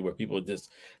industry where people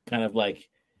just kind of like,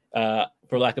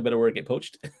 for lack of a better word, get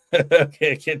poached.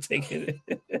 Okay, I can't take it,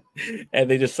 and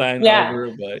they just sign over.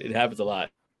 But it happens a lot.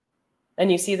 And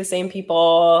you see the same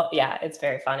people. Yeah, it's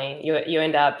very funny. You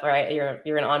end up right.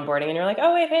 You're in onboarding, and you're like,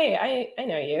 oh wait, hey, I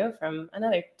know you from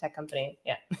another tech company.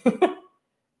 Yeah.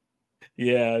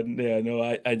 Yeah, no,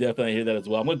 I definitely hear that as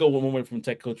well. I'm gonna go one more from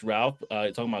Tech Coach Ralph,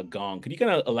 talking about Gong. Could you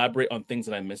kind of elaborate on things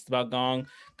that I missed about Gong?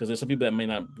 Because there's some people that may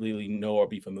not really know or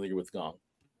be familiar with Gong.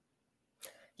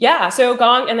 Yeah, so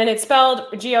Gong, and then it's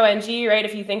spelled Gong, right?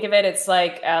 If you think of it, it's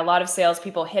like a lot of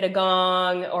salespeople hit a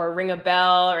gong or ring a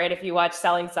bell, right? If you watch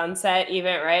Selling Sunset,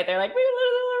 even, right? They're like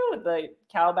with the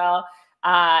cowbell.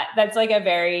 That's like a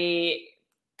very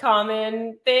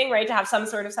common thing, right? To have some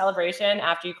sort of celebration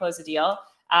after you close a deal.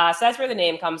 So that's where the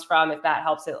name comes from. If that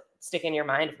helps it stick in your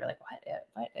mind, if you're like,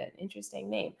 what an interesting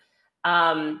name.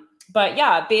 But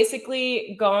yeah,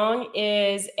 basically Gong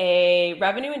is a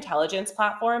revenue intelligence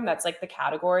platform. That's like the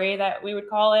category that we would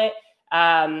call it.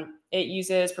 It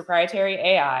uses proprietary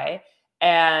AI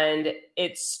and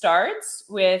it starts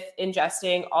with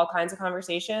ingesting all kinds of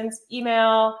conversations,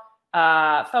 email,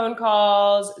 phone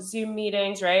calls, Zoom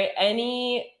meetings, right?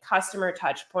 Any customer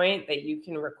touch point that you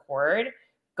can record,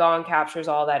 Gong captures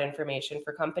all that information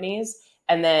for companies.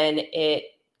 And then it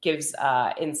gives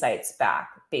insights back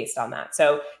based on that.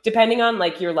 So depending on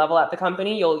like your level at the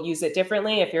company, you'll use it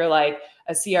differently. If you're like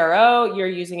a CRO, you're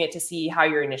using it to see how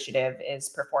your initiative is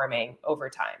performing over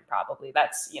time. Probably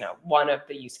that's, one of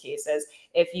the use cases.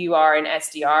 If you are an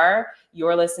SDR,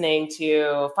 you're listening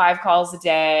to 5 calls a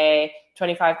day,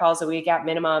 25 calls a week at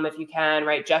minimum, if you can,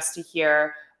 right? Just to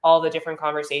hear all the different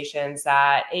conversations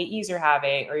that AEs are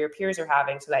having or your peers are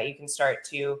having so that you can start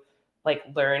to like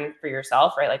learn for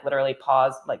yourself, right? Like literally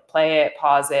pause, like play it,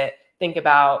 pause it, think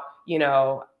about,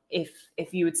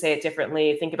 if you would say it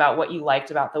differently, think about what you liked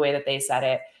about the way that they said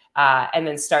it, and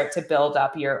then start to build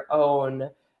up your own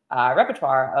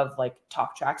repertoire of like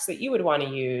talk tracks that you would want to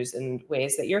use and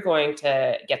ways that you're going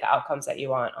to get the outcomes that you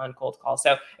want on cold calls.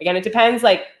 So again, it depends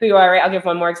like who you are, right? I'll give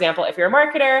one more example. If you're a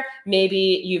marketer,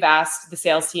 maybe you've asked the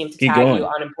sales team to tag you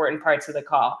on important parts of the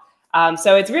call.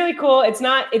 So it's really cool. It's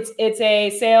a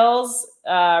sales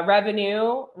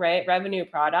revenue, right? Revenue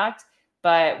product.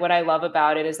 But what I love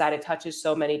about it is that it touches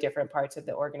so many different parts of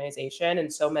the organization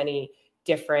and so many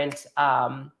different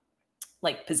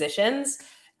like positions.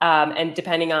 And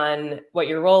depending on what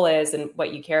your role is and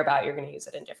what you care about, you're going to use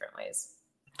it in different ways.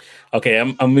 Okay,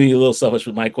 I'm being a little selfish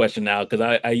with my question now because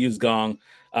I use Gong.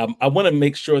 I want to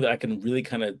make sure that I can really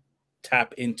kind of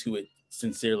tap into it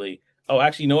sincerely. Oh,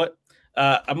 actually, you know what?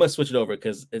 I'm going to switch it over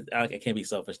because I can't be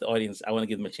selfish. The audience, I want to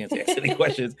give them a chance to ask any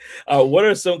questions. What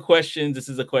are some questions? This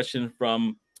is a question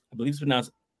from, I believe it's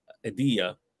pronounced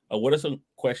Adia. What are some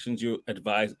questions you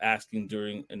advise asking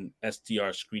during an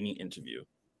SDR screening interview?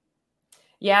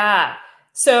 Yeah.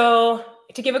 So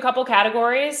to give a couple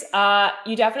categories,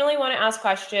 you definitely want to ask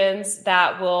questions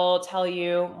that will tell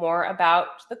you more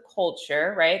about the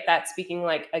culture, right? That's speaking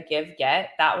like a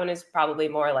give-get. That one is probably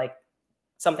more like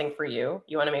something for you.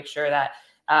 You want to make sure that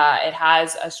it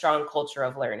has a strong culture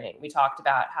of learning. We talked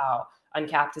about how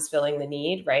Uncapped is filling the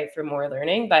need, right, for more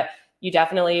learning, but you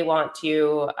definitely want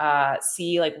to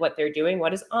see like what they're doing. What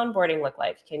does onboarding look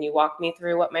like? Can you walk me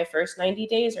through what my first 90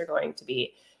 days are going to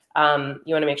be? You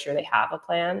want to make sure they have a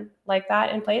plan like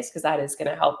that in place because that is going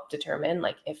to help determine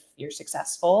like if you're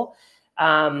successful.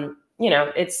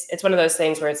 It's one of those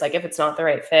things where it's like, if it's not the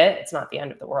right fit, it's not the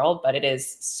end of the world, but it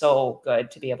is so good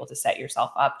to be able to set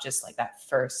yourself up just like that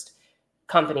first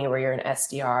company where you're an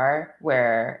SDR,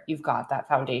 where you've got that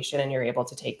foundation and you're able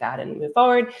to take that and move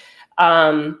forward.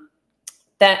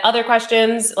 Then other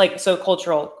questions, like, so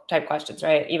cultural type questions,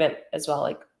 right? Even as well,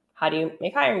 like how do you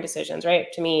make hiring decisions,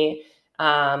 right? To me,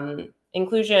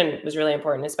 inclusion was really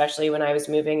important, especially when I was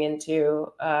moving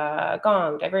into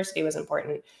Gong. Diversity was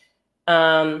important.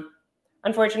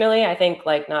 Unfortunately, I think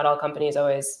like not all companies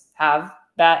always have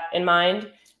that in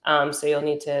mind. So you'll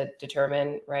need to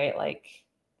determine, right? Like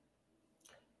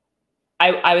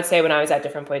I would say when I was at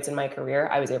different points in my career,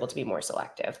 I was able to be more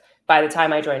selective. By the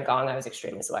time I joined Gong, I was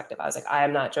extremely selective. I was like, I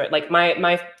am not like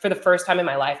my for the first time in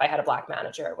my life, I had a Black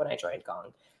manager when I joined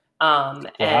Gong. Wow.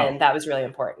 And that was really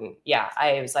important. Yeah.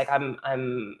 I was like,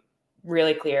 I'm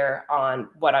really clear on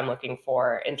what I'm looking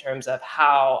for in terms of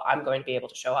how I'm going to be able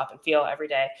to show up and feel every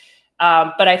day.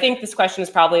 But I think this question is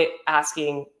probably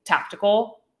asking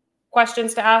tactical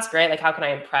questions to ask, right? Like, how can I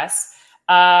impress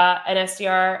an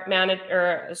SDR manager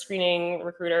or a screening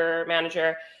recruiter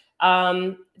manager?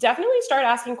 Definitely start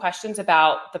asking questions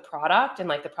about the product and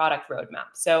like the product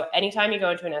roadmap. So anytime you go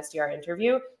into an SDR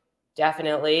interview,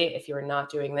 definitely, if you're not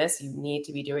doing this, you need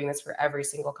to be doing this for every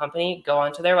single company. Go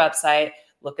onto their website,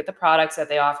 look at the products that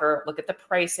they offer, look at the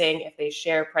pricing, if they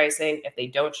share pricing, if they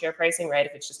don't share pricing, right?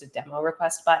 If it's just a demo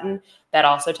request button, that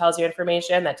also tells you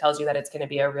information. That tells you that it's going to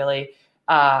be a really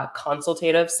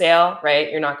consultative sale, right?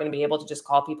 You're not going to be able to just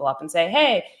call people up and say,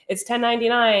 hey, it's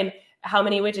 $10.99. How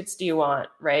many widgets do you want,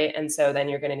 right? And so then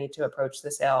you're going to need to approach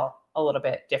the sale a little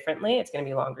bit differently. It's going to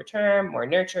be longer term, more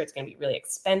nurture. It's going to be really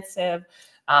expensive.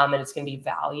 And it's going to be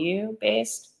value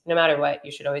based. No matter what,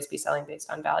 you should always be selling based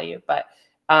on value. But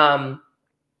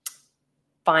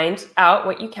find out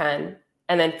what you can.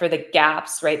 And then for the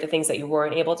gaps, right, the things that you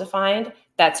weren't able to find,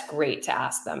 that's great to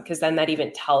ask them, because then that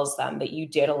even tells them that you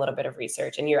did a little bit of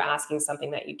research and you're asking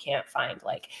something that you can't find.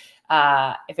 Like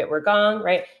if it were Gong,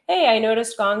 right? Hey, I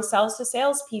noticed Gong sells to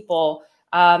salespeople.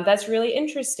 That's really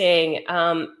interesting.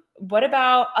 What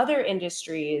about other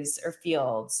industries or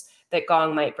fields that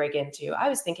Gong might break into? I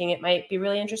was thinking it might be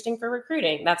really interesting for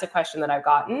recruiting. That's a question that I've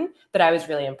gotten that I was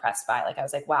really impressed by. Like I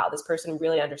was like, wow, this person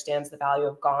really understands the value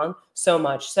of Gong so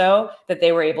much so that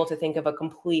they were able to think of a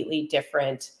completely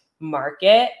different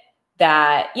market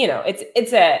that, you know,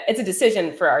 it's a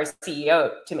decision for our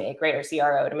CEO to make, right? Our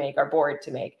CRO to make, our board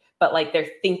to make. But like they're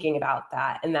thinking about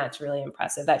that. And that's really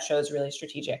impressive. That shows really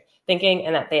strategic thinking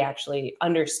and that they actually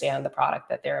understand the product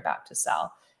that they're about to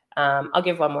sell. I'll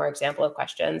give one more example of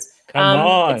questions. Come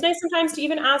on. It's nice sometimes to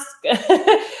even ask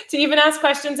to even ask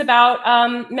questions about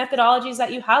methodologies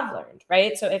that you have learned,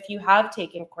 right? So if you have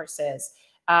taken courses,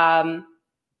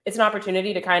 it's an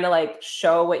opportunity to kind of like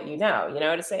show what you know,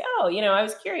 to say, oh, I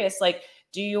was curious, like,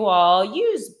 do you all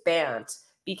use BANT?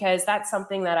 Because that's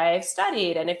something that I've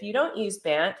studied. And if you don't use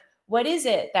BANT, what is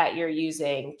it that you're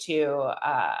using to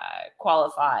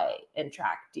qualify and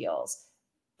track deals?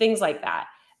 Things like that.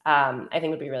 I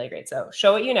think would be really great. So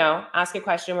show what you know, ask a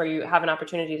question where you have an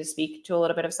opportunity to speak to a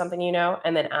little bit of something you know,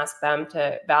 and then ask them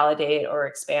to validate or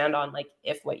expand on like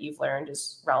if what you've learned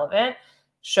is relevant.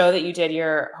 Show that you did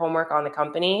your homework on the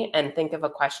company and think of a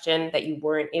question that you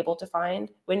weren't able to find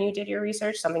when you did your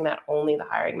research, something that only the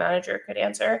hiring manager could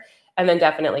answer. And then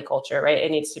definitely culture, right?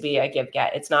 It needs to be a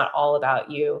give-get. It's not all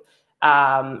about you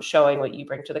showing what you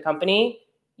bring to the company.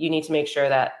 You need to make sure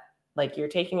that like you're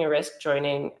taking a risk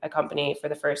joining a company for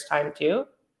the first time too.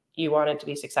 You want it to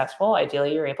be successful.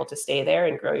 Ideally, you're able to stay there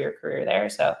and grow your career there.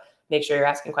 So make sure you're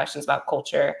asking questions about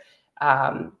culture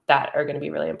that are going to be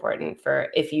really important for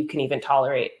if you can even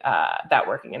tolerate that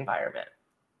working environment.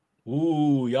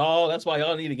 Ooh, y'all, that's why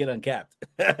y'all need to get uncapped.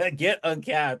 Get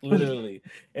uncapped, literally.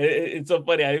 It's so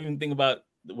funny. I didn't even think about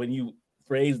when you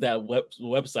phrase that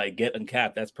website, get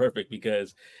uncapped. That's perfect,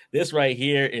 because this right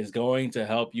here is going to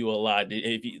help you a lot.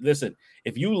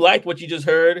 If you like what you just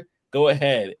heard, go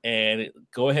ahead and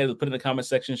put it in the comment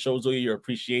section. Show Zoya your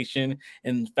appreciation.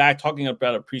 In fact, talking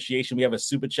about appreciation, we have a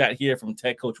super chat here from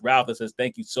Tech Coach Ralph that says,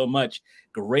 thank you so much.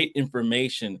 Great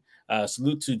information.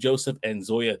 Salute to Joseph and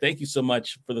Zoya. Thank you so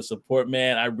much for the support,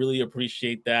 man. I really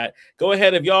appreciate that. Go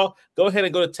ahead and go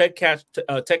to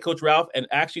Tech Coach Ralph and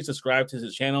actually subscribe to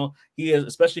his channel. He is,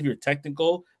 especially if you're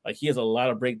technical, like he has a lot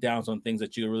of breakdowns on things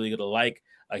that you're really going to like.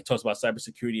 He talks about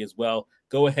cybersecurity as well.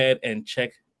 Go ahead and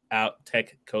check out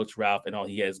Tech Coach Ralph and all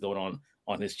he has going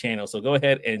on his channel. So go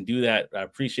ahead and do that. I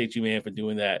appreciate you, man, for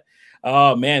doing that.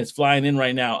 Oh man, it's flying in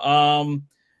right now.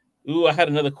 I had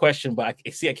another question, but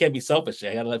I can't be selfish.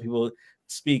 I got to let people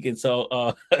speak. And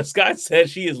so Scott said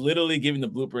she is literally giving the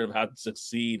blueprint of how to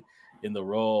succeed in the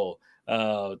role.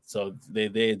 So they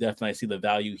definitely see the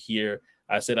value here.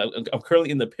 I said, I'm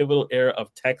currently in the pivotal era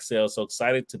of tech sales, so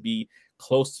excited to be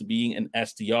close to being an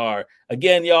SDR.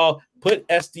 Again, y'all, put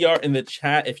SDR in the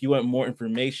chat if you want more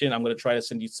information. I'm going to try to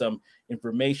send you some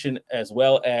information as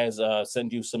well as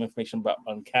send you some information about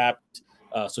Uncapped.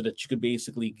 so that you could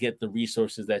basically get the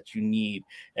resources that you need.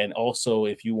 And also,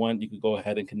 if you want, you could go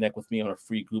ahead and connect with me on a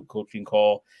free group coaching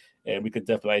call, and we could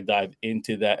definitely dive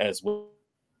into that as well.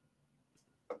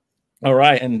 All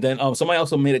right. And then somebody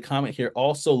also made a comment here.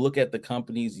 Also, look at the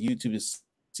company's YouTube to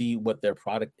see what their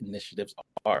product initiatives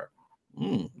are.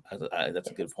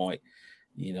 That's a good point.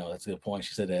 That's a good point.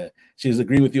 She said she was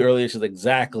agreeing with you earlier. She's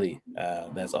exactly.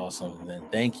 That's awesome. And then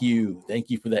thank you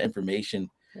for that information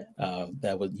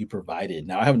that what you provided.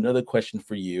 Now I have another question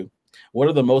for you. What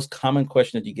are the most common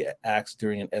questions that you get asked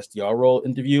during an SDR role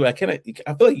interview? I feel like you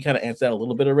kind of answered that a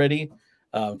little bit already.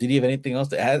 Did you have anything else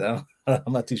to add?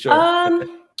 I'm not too sure.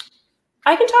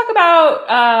 I can talk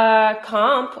about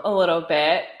comp a little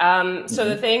bit. So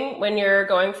the thing when you're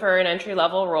going for an entry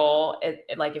level role,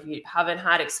 like if you haven't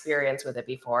had experience with it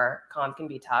before, comp can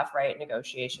be tough, right?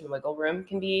 Negotiation, wiggle room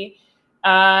can be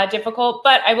difficult.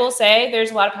 But I will say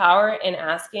there's a lot of power in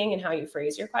asking and how you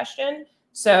phrase your question.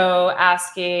 So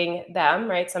asking them,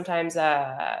 right? Sometimes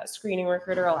a screening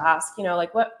recruiter will ask,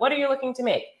 like, what are you looking to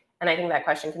make? And I think that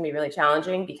question can be really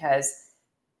challenging because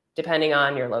depending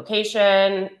on your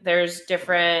location, there's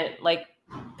different like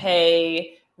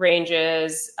pay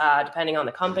ranges. Depending on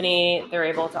the company, they're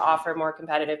able to offer more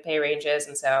competitive pay ranges.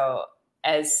 And so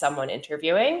as someone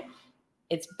interviewing,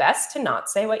 it's best to not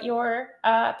say what your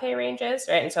pay range is,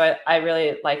 right? And so I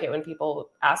really like it when people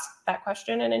ask that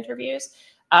question in interviews.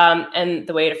 And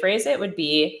the way to phrase it would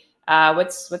be,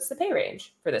 what's the pay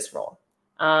range for this role?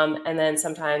 And then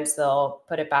sometimes they'll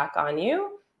put it back on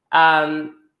you.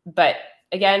 But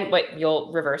again, what you'll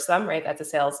reverse them, right? That's a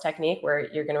sales technique where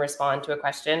you're going to respond to a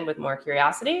question with more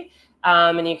curiosity.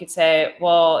 And you could say,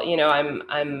 well,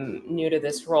 I'm new to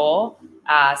this role.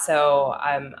 So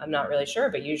I'm not really sure,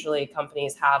 but usually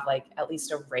companies have like at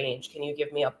least a range. Can you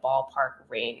give me a ballpark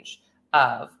range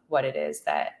of what it is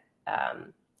that,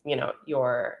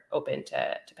 you're open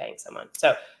to paying someone?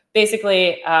 So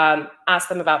basically ask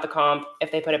them about the comp. If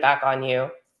they put it back on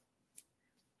you,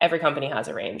 every company has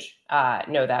a range.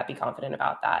 Know that, be confident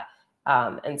about that.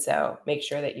 And so make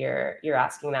sure that you're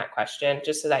asking that question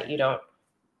just so that you don't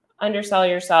undersell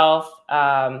yourself.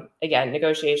 Again,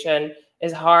 negotiation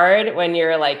is hard when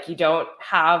you're like, you don't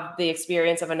have the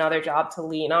experience of another job to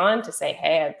lean on to say,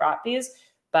 hey, I brought these.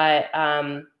 But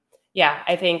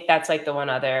I think that's like the one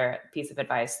other piece of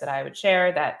advice that I would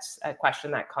share. That's a question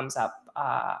that comes up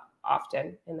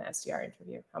often in the SDR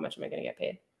interview. How much am I going to get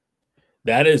paid?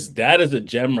 That is a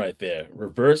gem right there.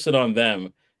 Reverse it on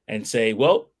them and say,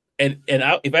 well,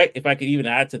 if I could even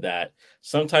add to that,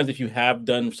 sometimes if you have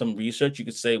done some research, you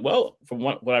could say, well, from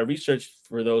what I researched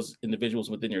for those individuals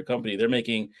within your company, they're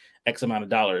making X amount of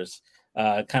dollars.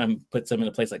 Kind of puts them in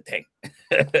a place like, dang,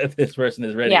 this person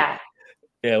is ready. Yeah.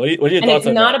 Yeah. What are your thoughts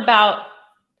on that?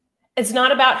 It's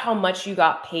not about how much you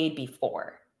got paid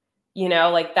before.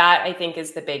 Like that, I think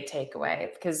is the big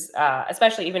takeaway because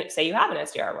especially even say you have an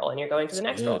SDR role and you're going to the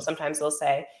next role, sometimes they'll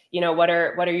say, what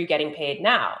are you getting paid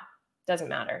now? Doesn't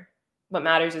matter. What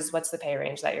matters is what's the pay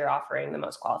range that you're offering the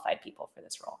most qualified people for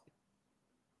this role.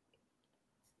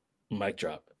 Mic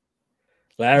drop.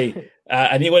 Larry,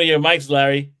 I need one of your mics,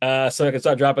 Larry, so I can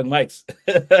start dropping mics.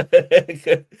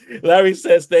 Larry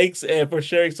says, thanks for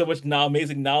sharing so much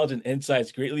amazing knowledge and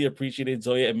insights. Greatly appreciated,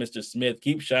 Zoya and Mr. Smith.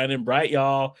 Keep shining bright,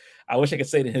 y'all. I wish I could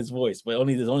say it in his voice, but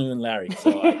there's only one Larry,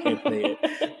 so I can't say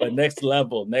it. But next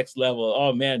level.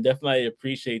 Oh, man, definitely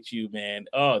appreciate you, man.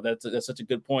 Oh, that's such a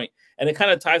good point. And it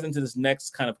kind of ties into this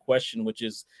next kind of question, which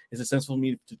is it sensible for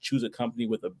me to choose a company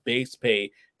with a base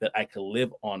pay that I could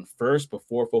live on first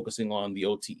before focusing on the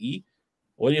OTE?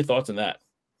 What are your thoughts on that?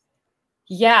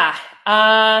 Yeah,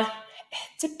 it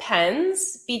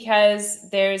depends because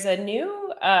there's a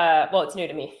new, it's new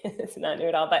to me. It's not new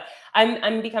at all, but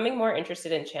I'm becoming more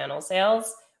interested in channel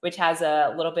sales, which has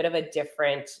a little bit of a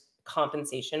different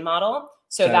compensation model.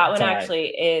 So that one actually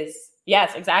is,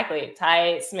 yes, exactly.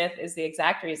 Ty Smith is the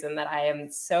exact reason that I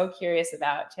am so curious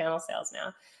about channel sales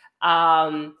now.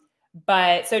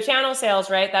 But so channel sales,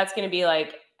 right? That's going to be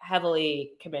like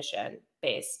heavily commission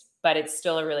based, but it's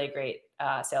still a really great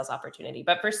sales opportunity.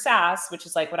 But for SaaS, which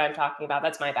is like what I'm talking about,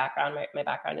 that's my background. My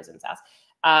background is in SaaS.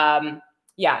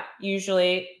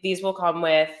 Usually these will come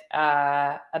with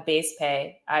a base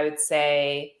pay. I would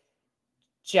say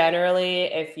generally,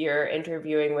 if you're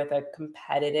interviewing with a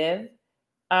competitive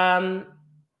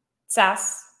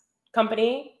SaaS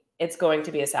company, it's going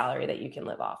to be a salary that you can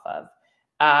live off of.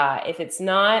 If it's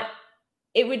not,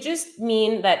 it would just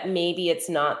mean that maybe it's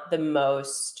not the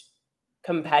most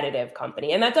competitive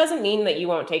company. And that doesn't mean that you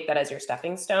won't take that as your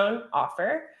stepping stone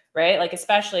offer, right? Like,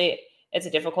 especially it's a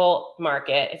difficult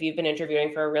market. If you've been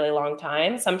interviewing for a really long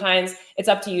time, sometimes it's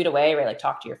up to you to weigh, right? Like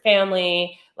talk to your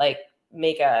family, like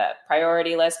make a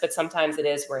priority list, but sometimes it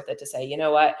is worth it to say, you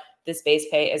know what, this base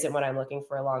pay isn't what I'm looking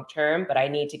for long term, but I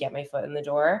need to get my foot in the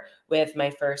door with my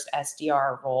first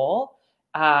SDR role.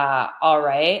 All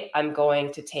right, I'm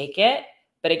going to take it.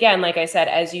 But again, like I said,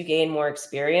 as you gain more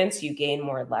experience, you gain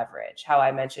more leverage. How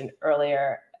I mentioned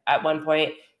earlier, at one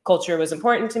point, culture was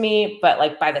important to me, but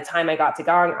like by the time I got to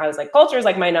Gong, I was like, culture is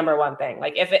like my number one thing.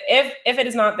 Like if it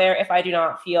is not there, if I do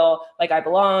not feel like I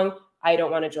belong, I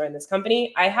don't want to join this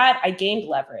company. I gained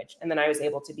leverage, and then I was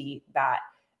able to be that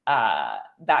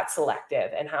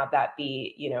selective and have that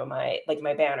be, you know, my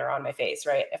banner on my face,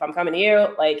 right? If I'm coming to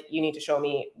you, like you need to show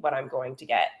me what I'm going to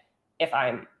get if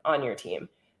I'm on your team.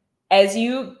 As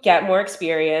you get more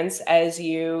experience, as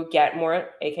you get more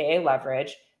AKA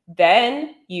leverage,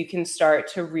 then you can start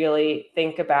to really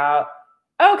think about,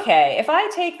 okay, if I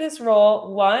take this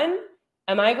role, one,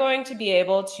 am I going to be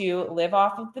able to live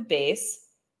off of the base?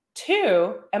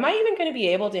 Two, am I even going to be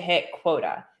able to hit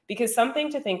quota? Because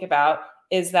something to think about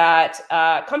is that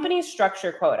companies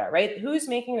structure quota, right? Who's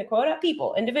making the quota?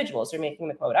 People, individuals are making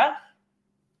the quota.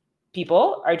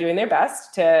 People are doing their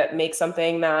best to make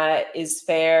something that is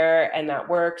fair and that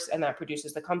works and that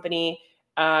produces the company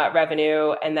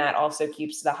revenue, and that also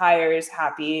keeps the hires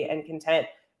happy and content.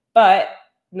 But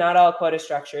not all quota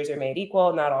structures are made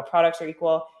equal. Not all products are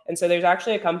equal. And so there's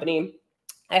actually a company,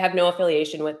 I have no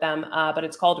affiliation with them, but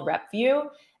it's called RepView,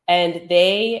 and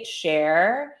they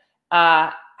share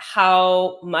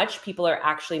how much people are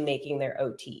actually making their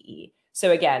OTE.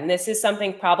 So again, this is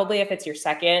something probably if it's your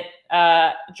second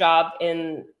job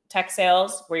in tech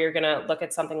sales where you're going to look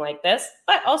at something like this.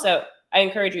 But also, I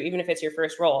encourage you, even if it's your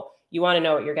first role, you want to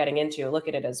know what you're getting into, look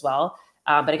at it as well.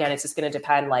 But again, it's just going to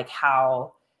depend like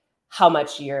how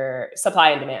much your supply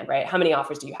and demand, right? How many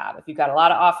offers do you have? If you've got a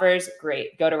lot of offers,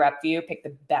 great. Go to RepView, pick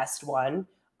the best one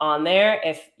on there.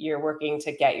 If you're working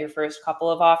to get your first couple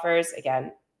of offers,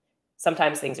 again,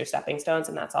 sometimes things are stepping stones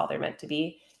and that's all they're meant to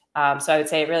be. So I would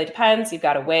say it really depends. You've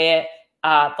got to weigh it.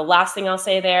 The last thing I'll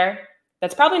say there,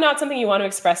 that's probably not something you want to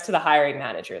express to the hiring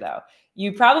manager, though.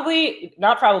 You do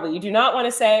not want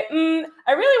to say,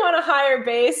 I really want to hire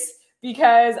base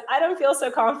because I don't feel so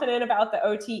confident about the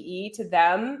OTE. To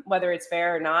them, whether it's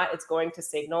fair or not, it's going to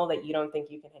signal that you don't think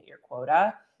you can hit your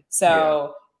quota.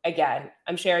 So again,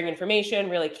 I'm sharing information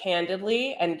really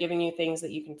candidly and giving you things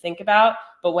that you can think about.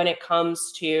 But when it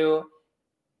comes to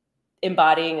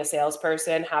embodying a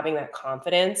salesperson, having that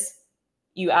confidence,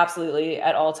 you absolutely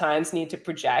at all times need to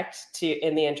project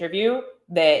in the interview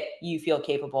that you feel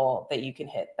capable that you can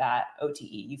hit that OTE.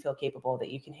 You feel capable that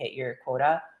you can hit your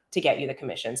quota to get you the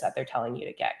commissions that they're telling you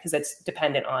to get, because it's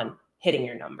dependent on hitting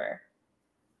your number.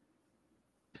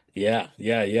 Yeah.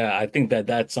 I think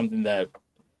that's something that,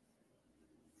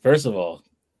 first of all,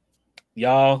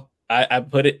 y'all, I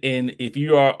put it in. If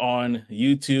you are on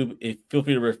YouTube, feel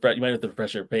free to refresh. You might have to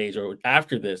refresh your page, or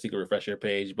after this, you can refresh your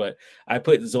page. But I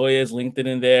put Zoya's LinkedIn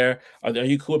in there. Are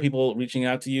you cool with people reaching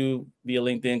out to you via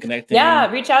LinkedIn, connecting?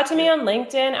 Yeah, reach out to me on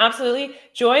LinkedIn. Absolutely.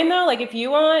 Join though, like if you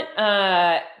want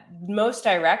most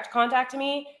direct contact to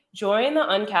me, join the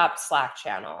Uncapped Slack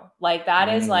channel. Like that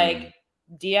is like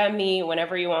DM me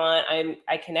whenever you want.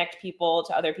 I connect people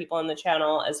to other people in the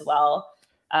channel as well.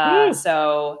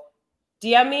 So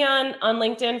DM me on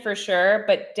LinkedIn for sure,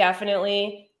 but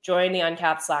definitely join the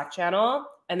Uncapped Slack channel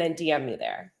and then DM me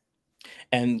there.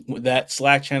 And that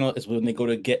Slack channel is when they go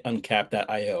to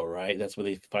getuncapped.io, right? That's where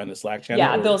they find the Slack channel.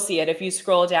 Yeah, they'll see it. If you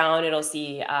scroll down, it'll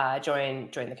see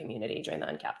join the community, join the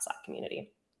Uncapped Slack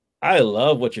community. I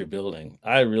love what you're building.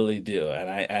 I really do.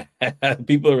 And I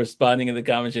people are responding in the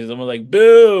comments. I'm like,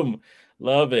 boom,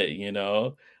 love it, you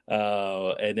know.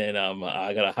 And then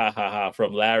I got a ha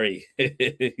from Larry.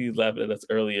 He's laughing at us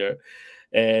earlier.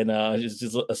 And just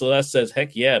Celeste says,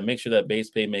 heck yeah, make sure that base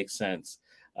pay makes sense.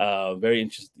 Very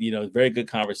interesting, very good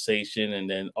conversation. And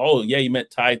then, oh yeah, you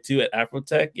met Ty too at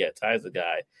Afrotech. Yeah, Ty's the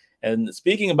guy. And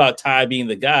speaking about Ty being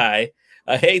the guy,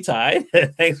 hey Ty,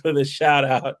 thanks for the shout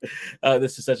out.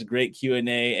 This is such a great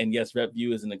Q&A, and yes,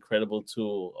 RepView is an incredible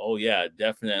tool. Oh yeah,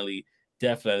 definitely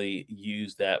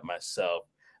use that myself.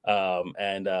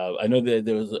 And I know that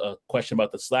there was a question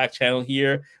about the Slack channel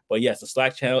here, but yes, the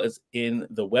Slack channel is in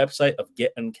the website of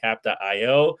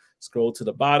getuncapped.io. Scroll to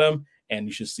the bottom and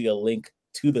you should see a link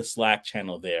to the Slack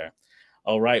channel there.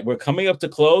 All right, we're coming up to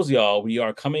close, y'all. We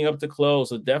are coming up to close.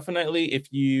 So definitely,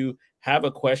 if you have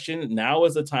a question, now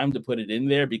is the time to put it in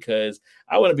there, because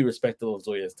I want to be respectful of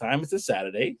Zoya's time. It's a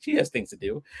Saturday. She has things to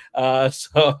do.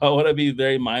 So I want to be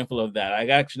very mindful of that. I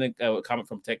got actually a comment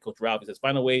from Tech Coach Ralph. He says,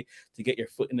 find a way to get your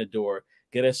foot in the door.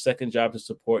 Get a second job to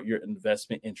support your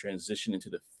investment and transition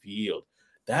into the field.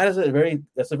 That's a very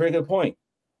good point.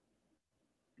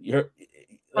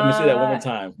 Let me say that one more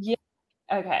time. Yeah.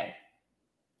 Okay.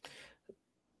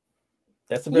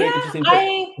 That's a Yeah, very interesting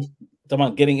point. Talking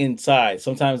about getting inside.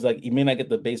 Sometimes like you may not get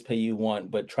the base pay you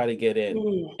want, but try to get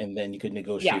in, and then you could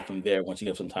negotiate from there once you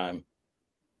have some time.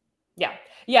 Yeah.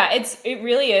 Yeah. It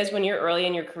really is when you're early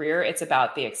in your career, it's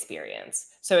about the experience.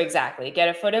 So exactly. Get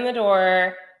a foot in the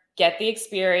door, get the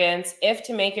experience. If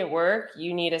to make it work,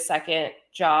 you need a second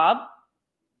job,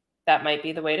 that might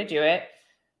be the way to do it.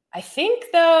 I think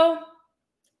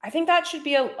that should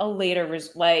be a later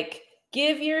like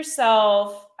give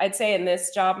yourself, I'd say in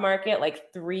this job market,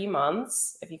 like 3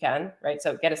 months if you can, right?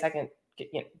 So get a second,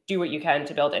 do what you can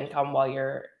to build income while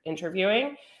you're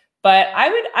interviewing. But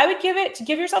I would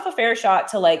give yourself a fair shot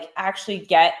to like actually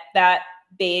get that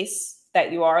base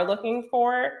that you are looking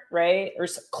for, right? Or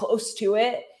close to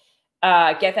it.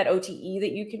 Get that OTE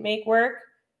that you can make work.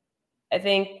 I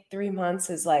think 3 months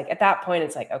is like, at that point,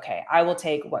 it's like, okay, I will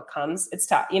take what comes. It's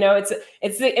tough.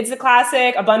 It's the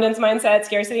classic abundance mindset,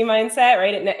 scarcity mindset,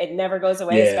 right? It never goes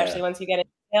away, especially once you get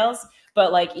into sales.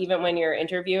 But like, even when you're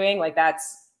interviewing, like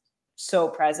that's so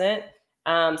present.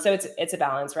 So it's a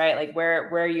balance, right? Like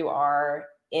where you are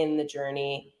in the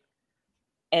journey.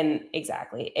 And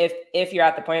exactly, if you're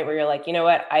at the point where you're like, you know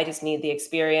what, I just need the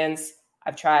experience.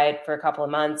 I've tried for a couple of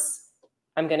months.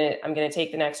 I'm gonna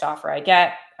take the next offer I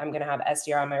get. I'm gonna have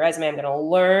SDR on my resume. I'm gonna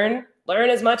learn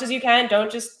as much as you can.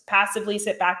 Don't just passively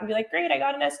sit back and be like, great, I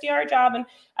got an SDR job and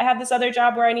I have this other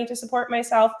job where I need to support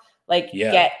myself. Like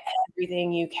get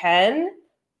everything you can,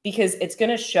 because it's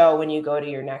gonna show when you go to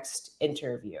your next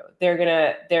interview.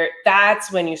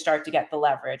 That's when you start to get the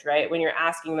leverage, right? When you're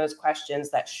asking those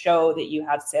questions that show that you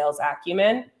have sales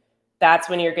acumen, that's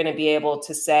when you're gonna be able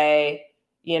to say,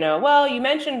 well, you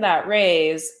mentioned that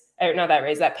raise. Or not that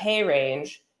raise, that pay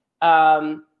range.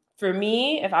 For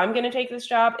me, if I'm going to take this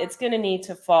job, it's going to need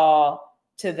to fall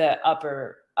to the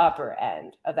upper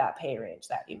end of that pay range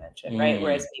that you mentioned, right?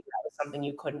 Whereas maybe that was something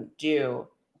you couldn't do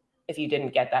if you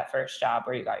didn't get that first job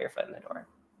where you got your foot in the door.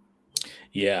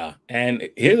 Yeah. And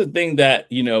here's the thing that,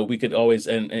 we could always,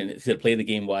 and to play the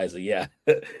game wisely. Yeah.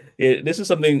 This is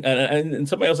something, and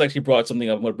somebody else actually brought something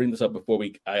up. I'm going to bring this up before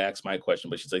I ask my question,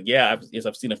 but she said, yeah,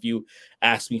 I've seen a few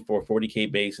ask me for a 40K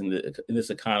base in this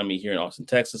economy here in Austin,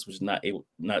 Texas, which is not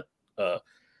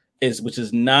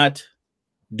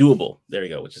doable. There you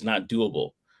go. Which is not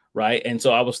doable. Right. And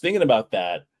so I was thinking about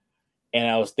that, and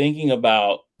I was thinking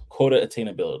about quota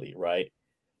attainability, right?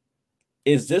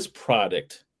 Is this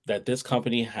product that this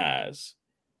company has,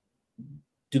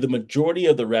 do the majority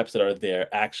of the reps that are there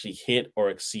actually hit or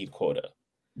exceed quota?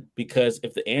 Because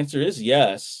if the answer is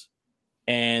yes,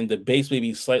 and the base may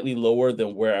be slightly lower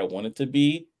than where I want it to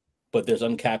be, but there's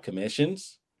uncapped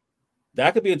commissions,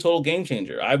 that could be a total game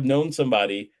changer. I've known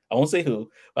somebody, I won't say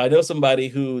who, but I know somebody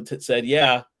who said,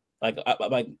 yeah, like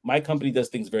my company does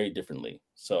things very differently.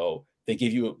 So they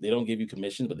don't give you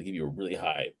commissions, but they give you a really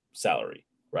high salary,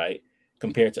 right?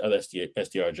 Compared to other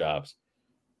SDR jobs.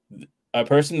 A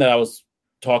person that I was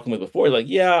talking with before, like,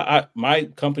 yeah, my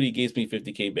company gives me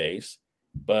 50K base,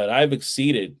 but I've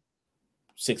exceeded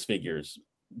 6 figures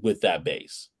with that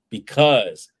base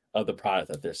because of the product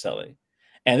that they're selling.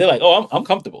 And they're like, oh, I'm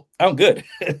comfortable. I'm good.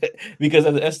 Because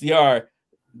as an SDR,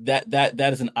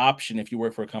 that is an option if you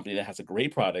work for a company that has a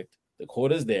great product, the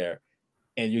quota is there,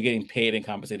 and you're getting paid and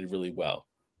compensated really well.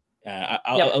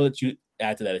 I'll let you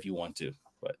add to that if you want to.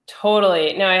 But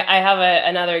totally. No, I have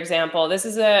another example. This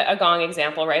is a Gong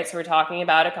example, right? So we're talking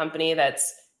about a company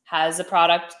has a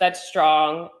product that's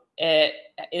strong. It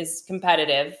is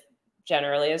competitive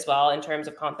generally as well in terms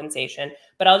of compensation.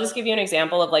 But I'll just give you an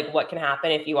example of like what can happen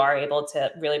if you are able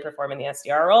to really perform in the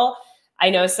SDR role.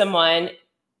 I know someone,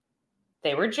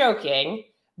 they were joking,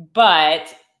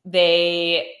 but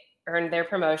they earned their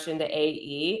promotion to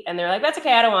AE and they're like, that's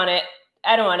okay, I don't want it.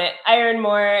 I earn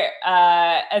more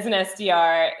as an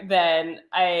SDR than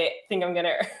I think I'm going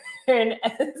to earn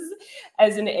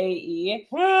as an AE.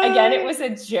 What? Again, it was a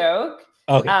joke.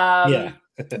 Okay. Yeah.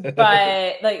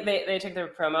 But like they took their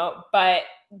promo. But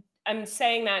I'm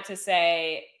saying that to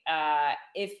say,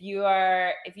 if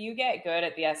you get good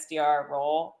at the SDR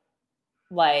role,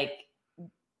 like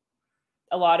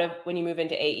a lot of when you move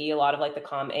into AE, a lot of like the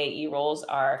comm AE roles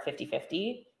are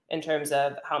 50-50 in terms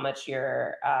of how much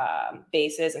your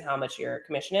base is and how much your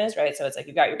commission is, right? So it's like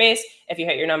you've got your base. If you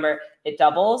hit your number, it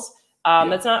doubles.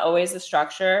 That's not always the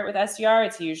structure with SDR.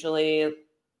 It's usually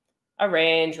a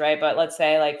range, right? But let's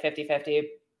say like 50-50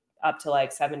 up to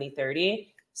like 70-30.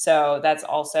 So that's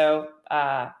also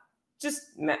just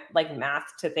like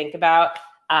math to think about.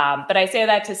 But I say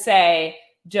that to say,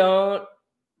 don't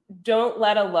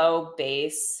let a low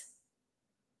base,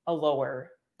 a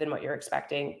lower than what you're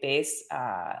expecting base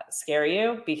scare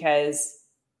you, because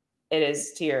it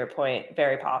is, to your point,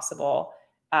 very possible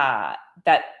that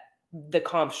the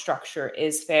comp structure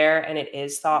is fair and it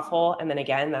is thoughtful. And then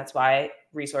again, that's why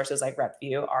resources like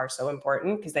RepView are so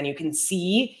important, because then you can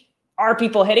see, are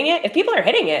people hitting it? If people are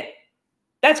hitting it,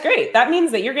 that's great. That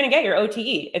means that you're going to get your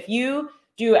OTE. If you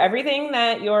do everything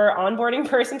that your onboarding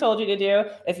person told you to do,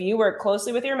 if you work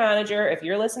closely with your manager, if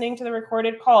you're listening to the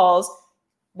recorded calls,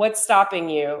 what's stopping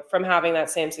you from having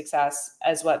that same success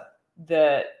as what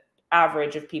the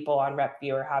average of people on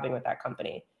RepView are having with that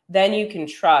company? Then you can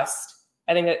trust.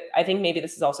 I think maybe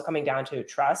this is also coming down to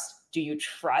trust. Do you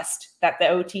trust that the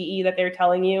OTE that they're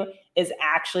telling you is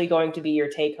actually going to be your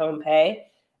take-home pay?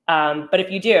 But if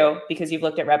you do, because you've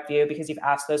looked at RepView, because you've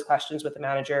asked those questions with the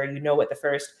manager, you know what the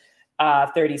first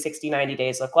 30, 60, 90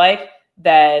 days look like,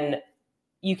 then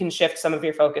you can shift some of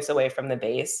your focus away from the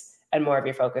base and more of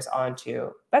your focus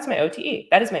onto, that's my OTE.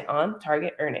 That is my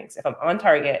on-target earnings. If I'm on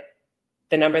target,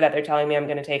 the number that they're telling me I'm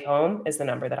going to take home is the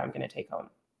number that I'm going to take home.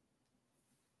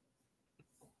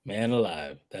 Man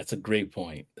alive. That's a great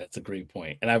point. That's a great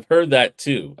point. And I've heard that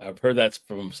too. I've heard that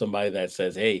from somebody that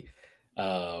says, hey,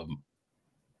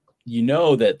 you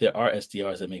know that there are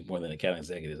SDRs that make more than account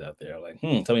executives out there. Like,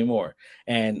 tell me more.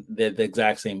 And they're the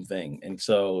exact same thing. And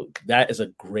so that is a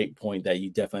great point that you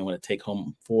definitely want to take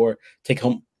home.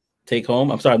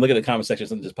 I'm sorry, I'm looking at the comment section.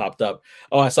 Something just popped up.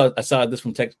 Oh, I saw this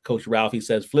from Tech Coach Ralph. He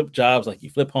says, flip jobs like you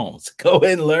flip homes. Go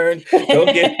and learn.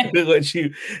 Don't get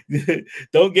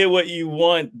what you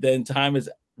want. Then time is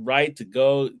right to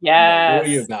go. Yes. Where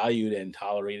you're valued and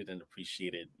tolerated and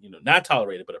appreciated. Not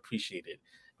tolerated, but appreciated.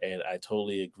 And I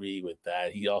totally agree with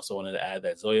that. He also wanted to add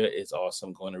that Zoya is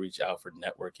awesome, going to reach out for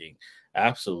networking.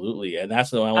 Absolutely. And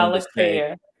that's what I wanted to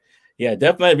say. Yeah,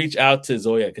 definitely reach out to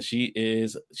Zoya, because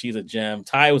she's a gem.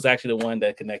 Ty was actually the one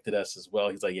that connected us as well.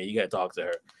 He's like, yeah, you got to talk to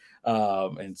her.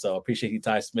 And so appreciate you,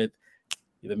 Ty Smith.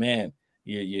 You're the man.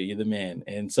 You're the man.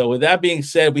 And so with that being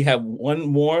said, we have one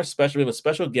more special. We have a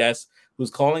special guest who's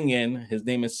calling in. His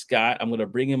name is Scott. I'm going to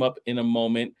bring him up in a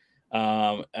moment.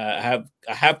 I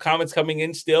have comments coming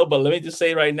in still, but let me just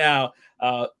say right now,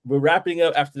 we're wrapping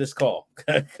up after this call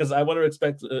because I want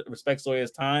to respect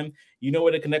Zoya's time. You know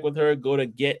where to connect with her. Go to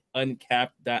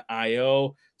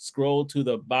getuncapped.io, scroll to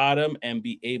the bottom, and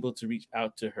be able to reach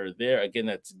out to her there. Again,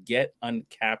 that's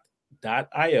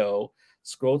getuncapped.io.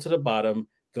 Scroll to the bottom,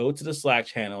 go to the Slack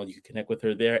channel. You can connect with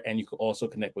her there, and you can also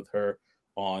connect with her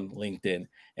on LinkedIn.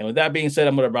 And with that being said,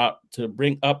 I'm about to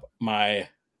bring up my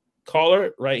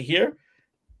caller right here.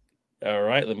 All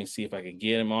right, let me see if I can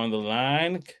get him on the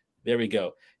line. There we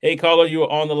go. Hey, caller, you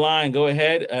are on the line. Go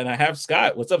ahead. And I have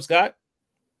Scott. What's up, Scott?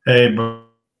 Hey, bro.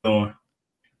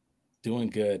 Doing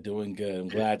good. I'm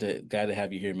glad to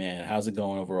have you here, man. How's it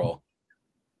going overall?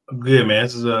 I'm good, man.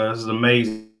 This is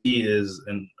amazing. He is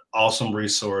an awesome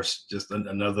resource. Just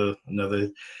another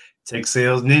tech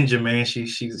sales ninja, man.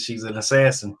 She's an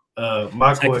assassin.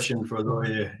 My question for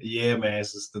Zoya, yeah, man,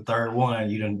 it's the third one.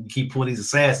 You keep pulling these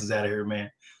assassins out of here, man.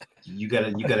 You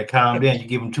gotta calm down. You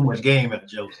give them too much game out of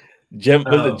Joseph. Gem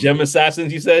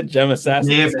assassins, you said? Gem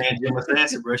assassins? Yeah, man, gem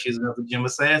assassin, bro. She's another gem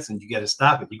assassin. You gotta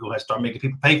stop it. You're gonna have to start making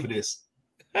people pay for this.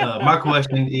 My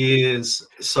question is,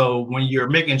 so when you're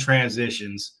making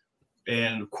transitions,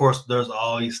 and of course there's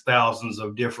all these thousands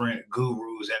of different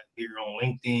gurus out here on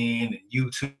LinkedIn and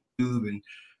YouTube and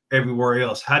everywhere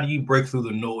else, how do you break through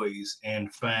the noise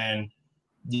and find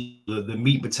the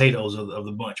meat and potatoes of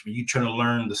the bunch? When you're trying to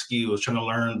learn the skills, trying to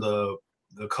learn the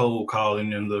cold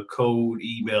calling and the code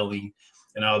emailing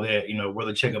and all that,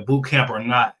 whether check a boot camp or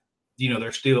not,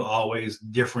 there's still always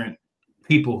different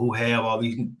people who have all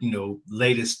these,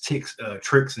 latest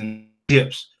tricks and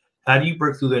tips. How do you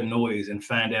break through that noise and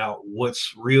find out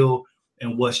what's real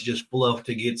and what's just fluff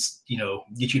to get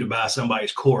you to buy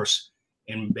somebody's course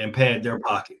and pad their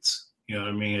pockets? You know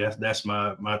what I mean? That's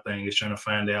my thing, is trying to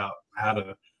find out how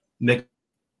to make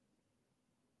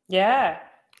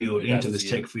field into this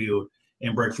tech field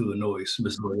and break through the noise,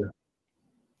 Ms. Zoya.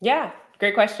 Yeah,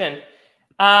 great question.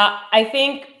 I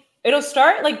think it'll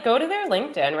start, go to their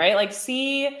LinkedIn, right?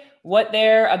 See what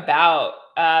they're about.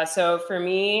 So for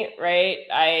me, right,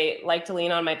 I like to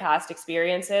lean on my past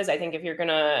experiences. I think if you're going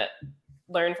to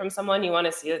learn from someone, you want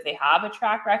to see that they have a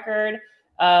track record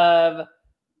of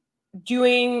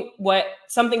doing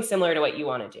something similar to what you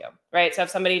want to do, right? So if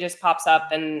somebody just pops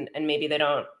up and maybe they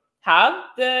don't have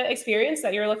the experience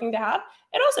that you're looking to have,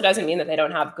 it also doesn't mean that they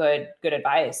don't have good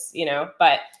advice,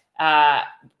 but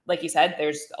like you said,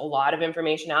 there's a lot of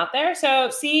information out there. So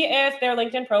see if their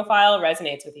LinkedIn profile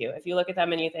resonates with you. If you look at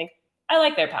them and you think, I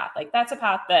like their path, that's a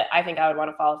path that I think I would want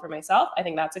to follow for myself, I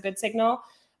think that's a good signal.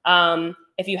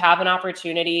 If if you have an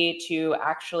opportunity to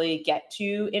actually get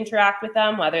to interact with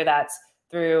them, whether that's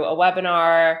through a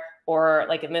webinar or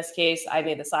like in this case, I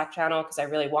made the Slack channel because I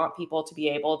really want people to be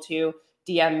able to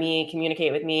DM me,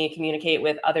 communicate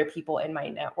with other people in my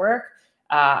network.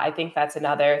 I think that's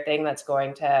another thing that's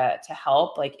going to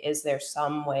help. Like, is there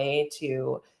some way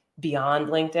to beyond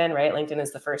LinkedIn, right? LinkedIn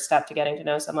is the first step to getting to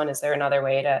know someone. Is there another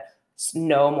way to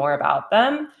know more about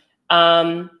them?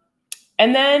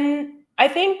 And then I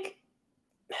think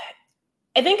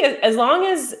as long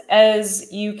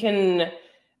as you can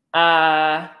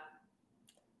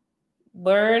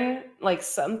learn like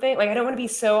something, like I don't want to be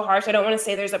so harsh. I don't want to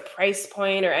say there's a price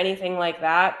point or anything like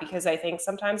that, because I think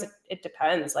sometimes it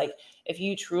depends. Like if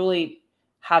you truly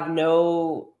have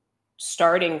no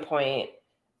starting point,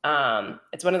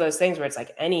 it's one of those things where it's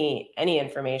like any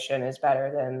information is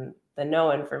better than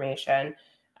no information.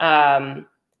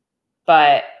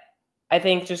 But I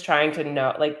think just trying to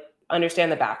know, like,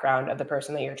 understand the background of the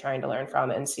person that you're trying to learn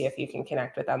from and see if you can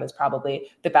connect with them is probably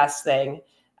the best thing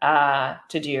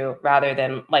to do, rather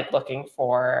than like looking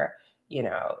for,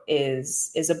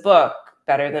 is a book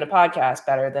better than a podcast,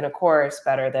 better than a course,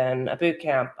 better than a boot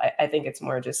camp. I think it's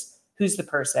more just who's the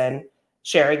person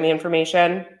sharing the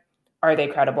information? Are they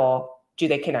credible? Do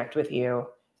they connect with you?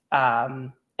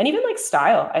 And even like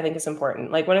style, I think is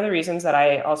important. Like one of the reasons that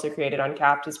I also created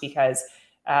Uncapped is because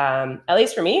at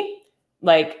least for me,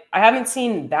 like I haven't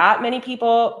seen that many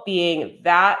people being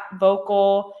that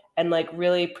vocal and like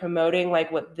really promoting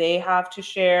like what they have to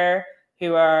share,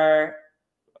 who are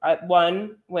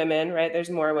one, women, right? There's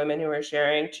more women who are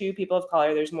sharing. Two, people of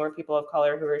color. There's more people of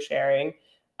color who are sharing.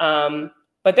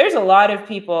 But there's a lot of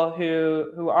people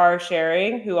who are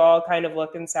sharing, who all kind of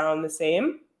look and sound the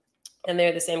same. And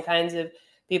they're the same kinds of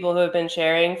people who have been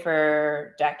sharing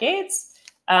for decades.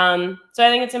 So I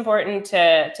think it's important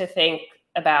to think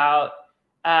about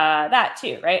that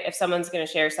too, right? If someone's going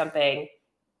to share something,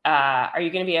 are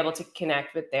you going to be able to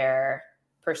connect with their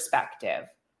perspective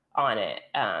on it?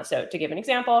 So to give an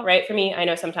example, right? For me, I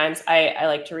know sometimes I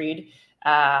like to read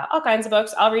all kinds of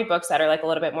books. I'll read books that are like a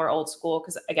little bit more old school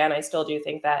because, again, I still do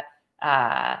think that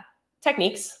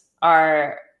techniques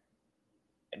are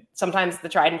sometimes the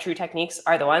tried and true techniques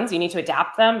are the ones you need to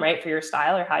adapt them, right, for your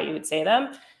style or how you would say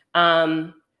them.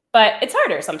 But it's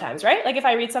harder sometimes, right? Like if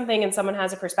I read something and someone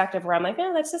has a perspective where I'm like,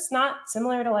 no, that's just not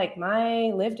similar to like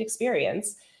my lived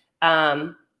experience.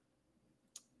 I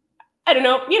don't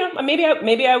know,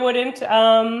 maybe I wouldn't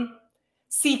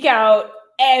seek out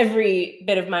every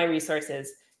bit of my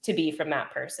resources to be from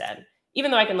that person,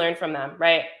 even though I can learn from them,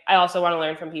 right? I also want to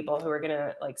learn from people who are going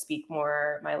to like speak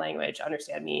more my language,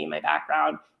 understand me, my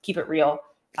background, keep it real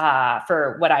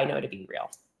for what I know to be real.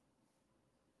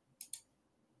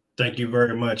 Thank you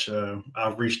very much.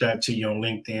 I've reached out to you on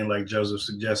LinkedIn, like Joseph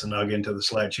suggested, and I'll get into the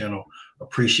Slack channel.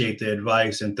 Appreciate the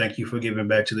advice, and thank you for giving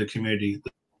back to the community.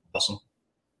 Awesome.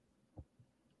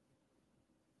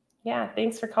 Yeah,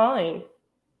 thanks for calling.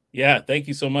 Yeah, thank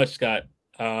you so much, Scott.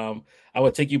 I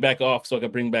would take you back off so I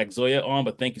could bring back Zoya on,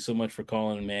 but thank you so much for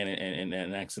calling, man, and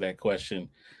answering that question.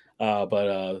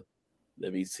 But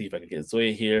let me see if I can get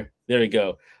Zoya here. There we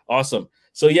go. Awesome.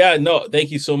 So yeah, no, thank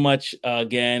you so much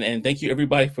again, and thank you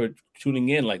everybody for tuning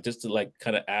in. Like just to like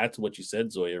kind of add to what you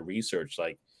said, Zoya, research.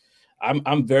 Like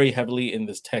I'm very heavily in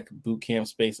this tech boot camp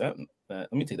space. Let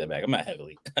me take that back. I'm not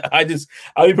heavily. I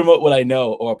only promote what I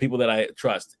know or people that I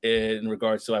trust in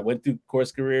regards to. I went through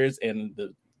course careers and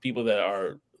the people that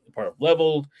are part of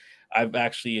Leveled. I've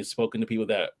actually spoken to people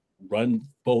that run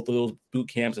both of those boot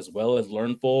camps as well as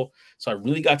Learnful. So I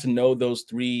really got to know those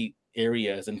three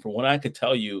areas. And from what I could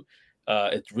tell you,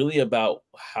 it's really about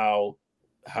how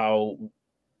and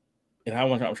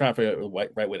I'm trying to figure out the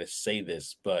right way to say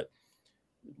this, but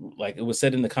like it was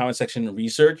said in the comment section,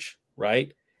 research,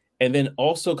 right? And then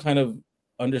also kind of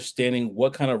understanding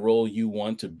what kind of role you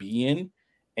want to be in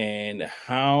and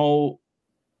how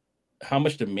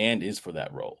much demand is for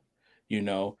that role.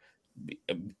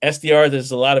 SDR,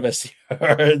 there's a lot of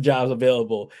SDR jobs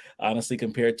available, honestly,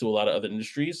 compared to a lot of other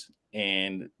industries.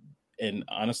 And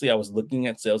honestly, I was looking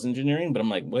at sales engineering, but I'm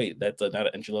like, wait, that's not an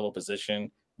entry level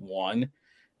position. One,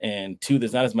 and two,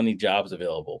 there's not as many jobs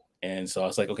available. And so I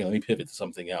was like, okay, let me pivot to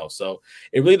something else. So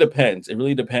it really depends. It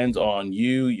really depends on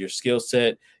you, your skill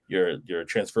set, your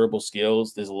transferable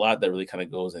skills. There's a lot that really kind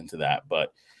of goes into that.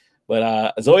 But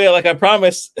Zoya, like I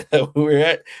promised, we're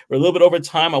a little bit over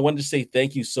time. I wanted to say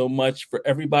thank you so much for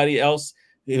everybody else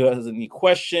who has any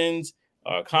questions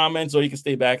or comments, or you can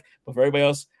stay back. But for everybody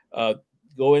else,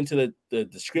 go into the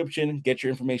description, get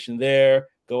your information there.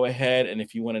 Go ahead, and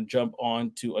if you want to jump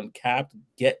on to Uncapped,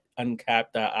 get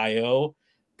uncapped.io.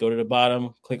 go to the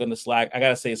bottom, click on the Slack. I got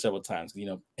to say it several times.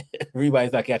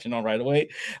 Everybody's not catching on right away.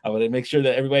 I want to make sure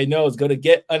that everybody knows, go to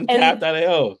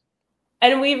getuncapped.io.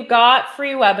 And we've got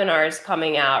free webinars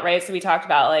coming out, right? So we talked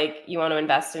about like you want to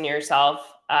invest in yourself,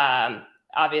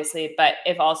 obviously, but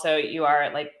if also you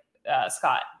are like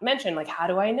Scott mentioned, like, how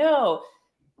do I know?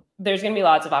 There's going to be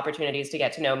lots of opportunities to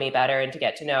get to know me better and to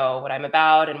get to know what I'm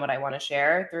about and what I want to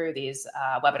share through these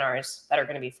webinars that are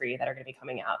going to be free, that are going to be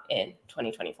coming out in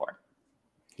 2024.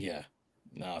 Yeah.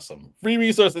 Awesome. Free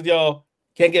resources, y'all.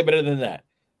 Can't get better than that.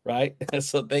 Right.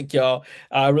 So thank y'all.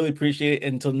 I really appreciate it.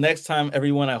 Until next time,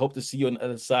 everyone, I hope to see you on the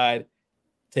other side.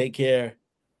 Take care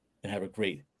and have a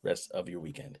great rest of your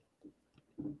weekend.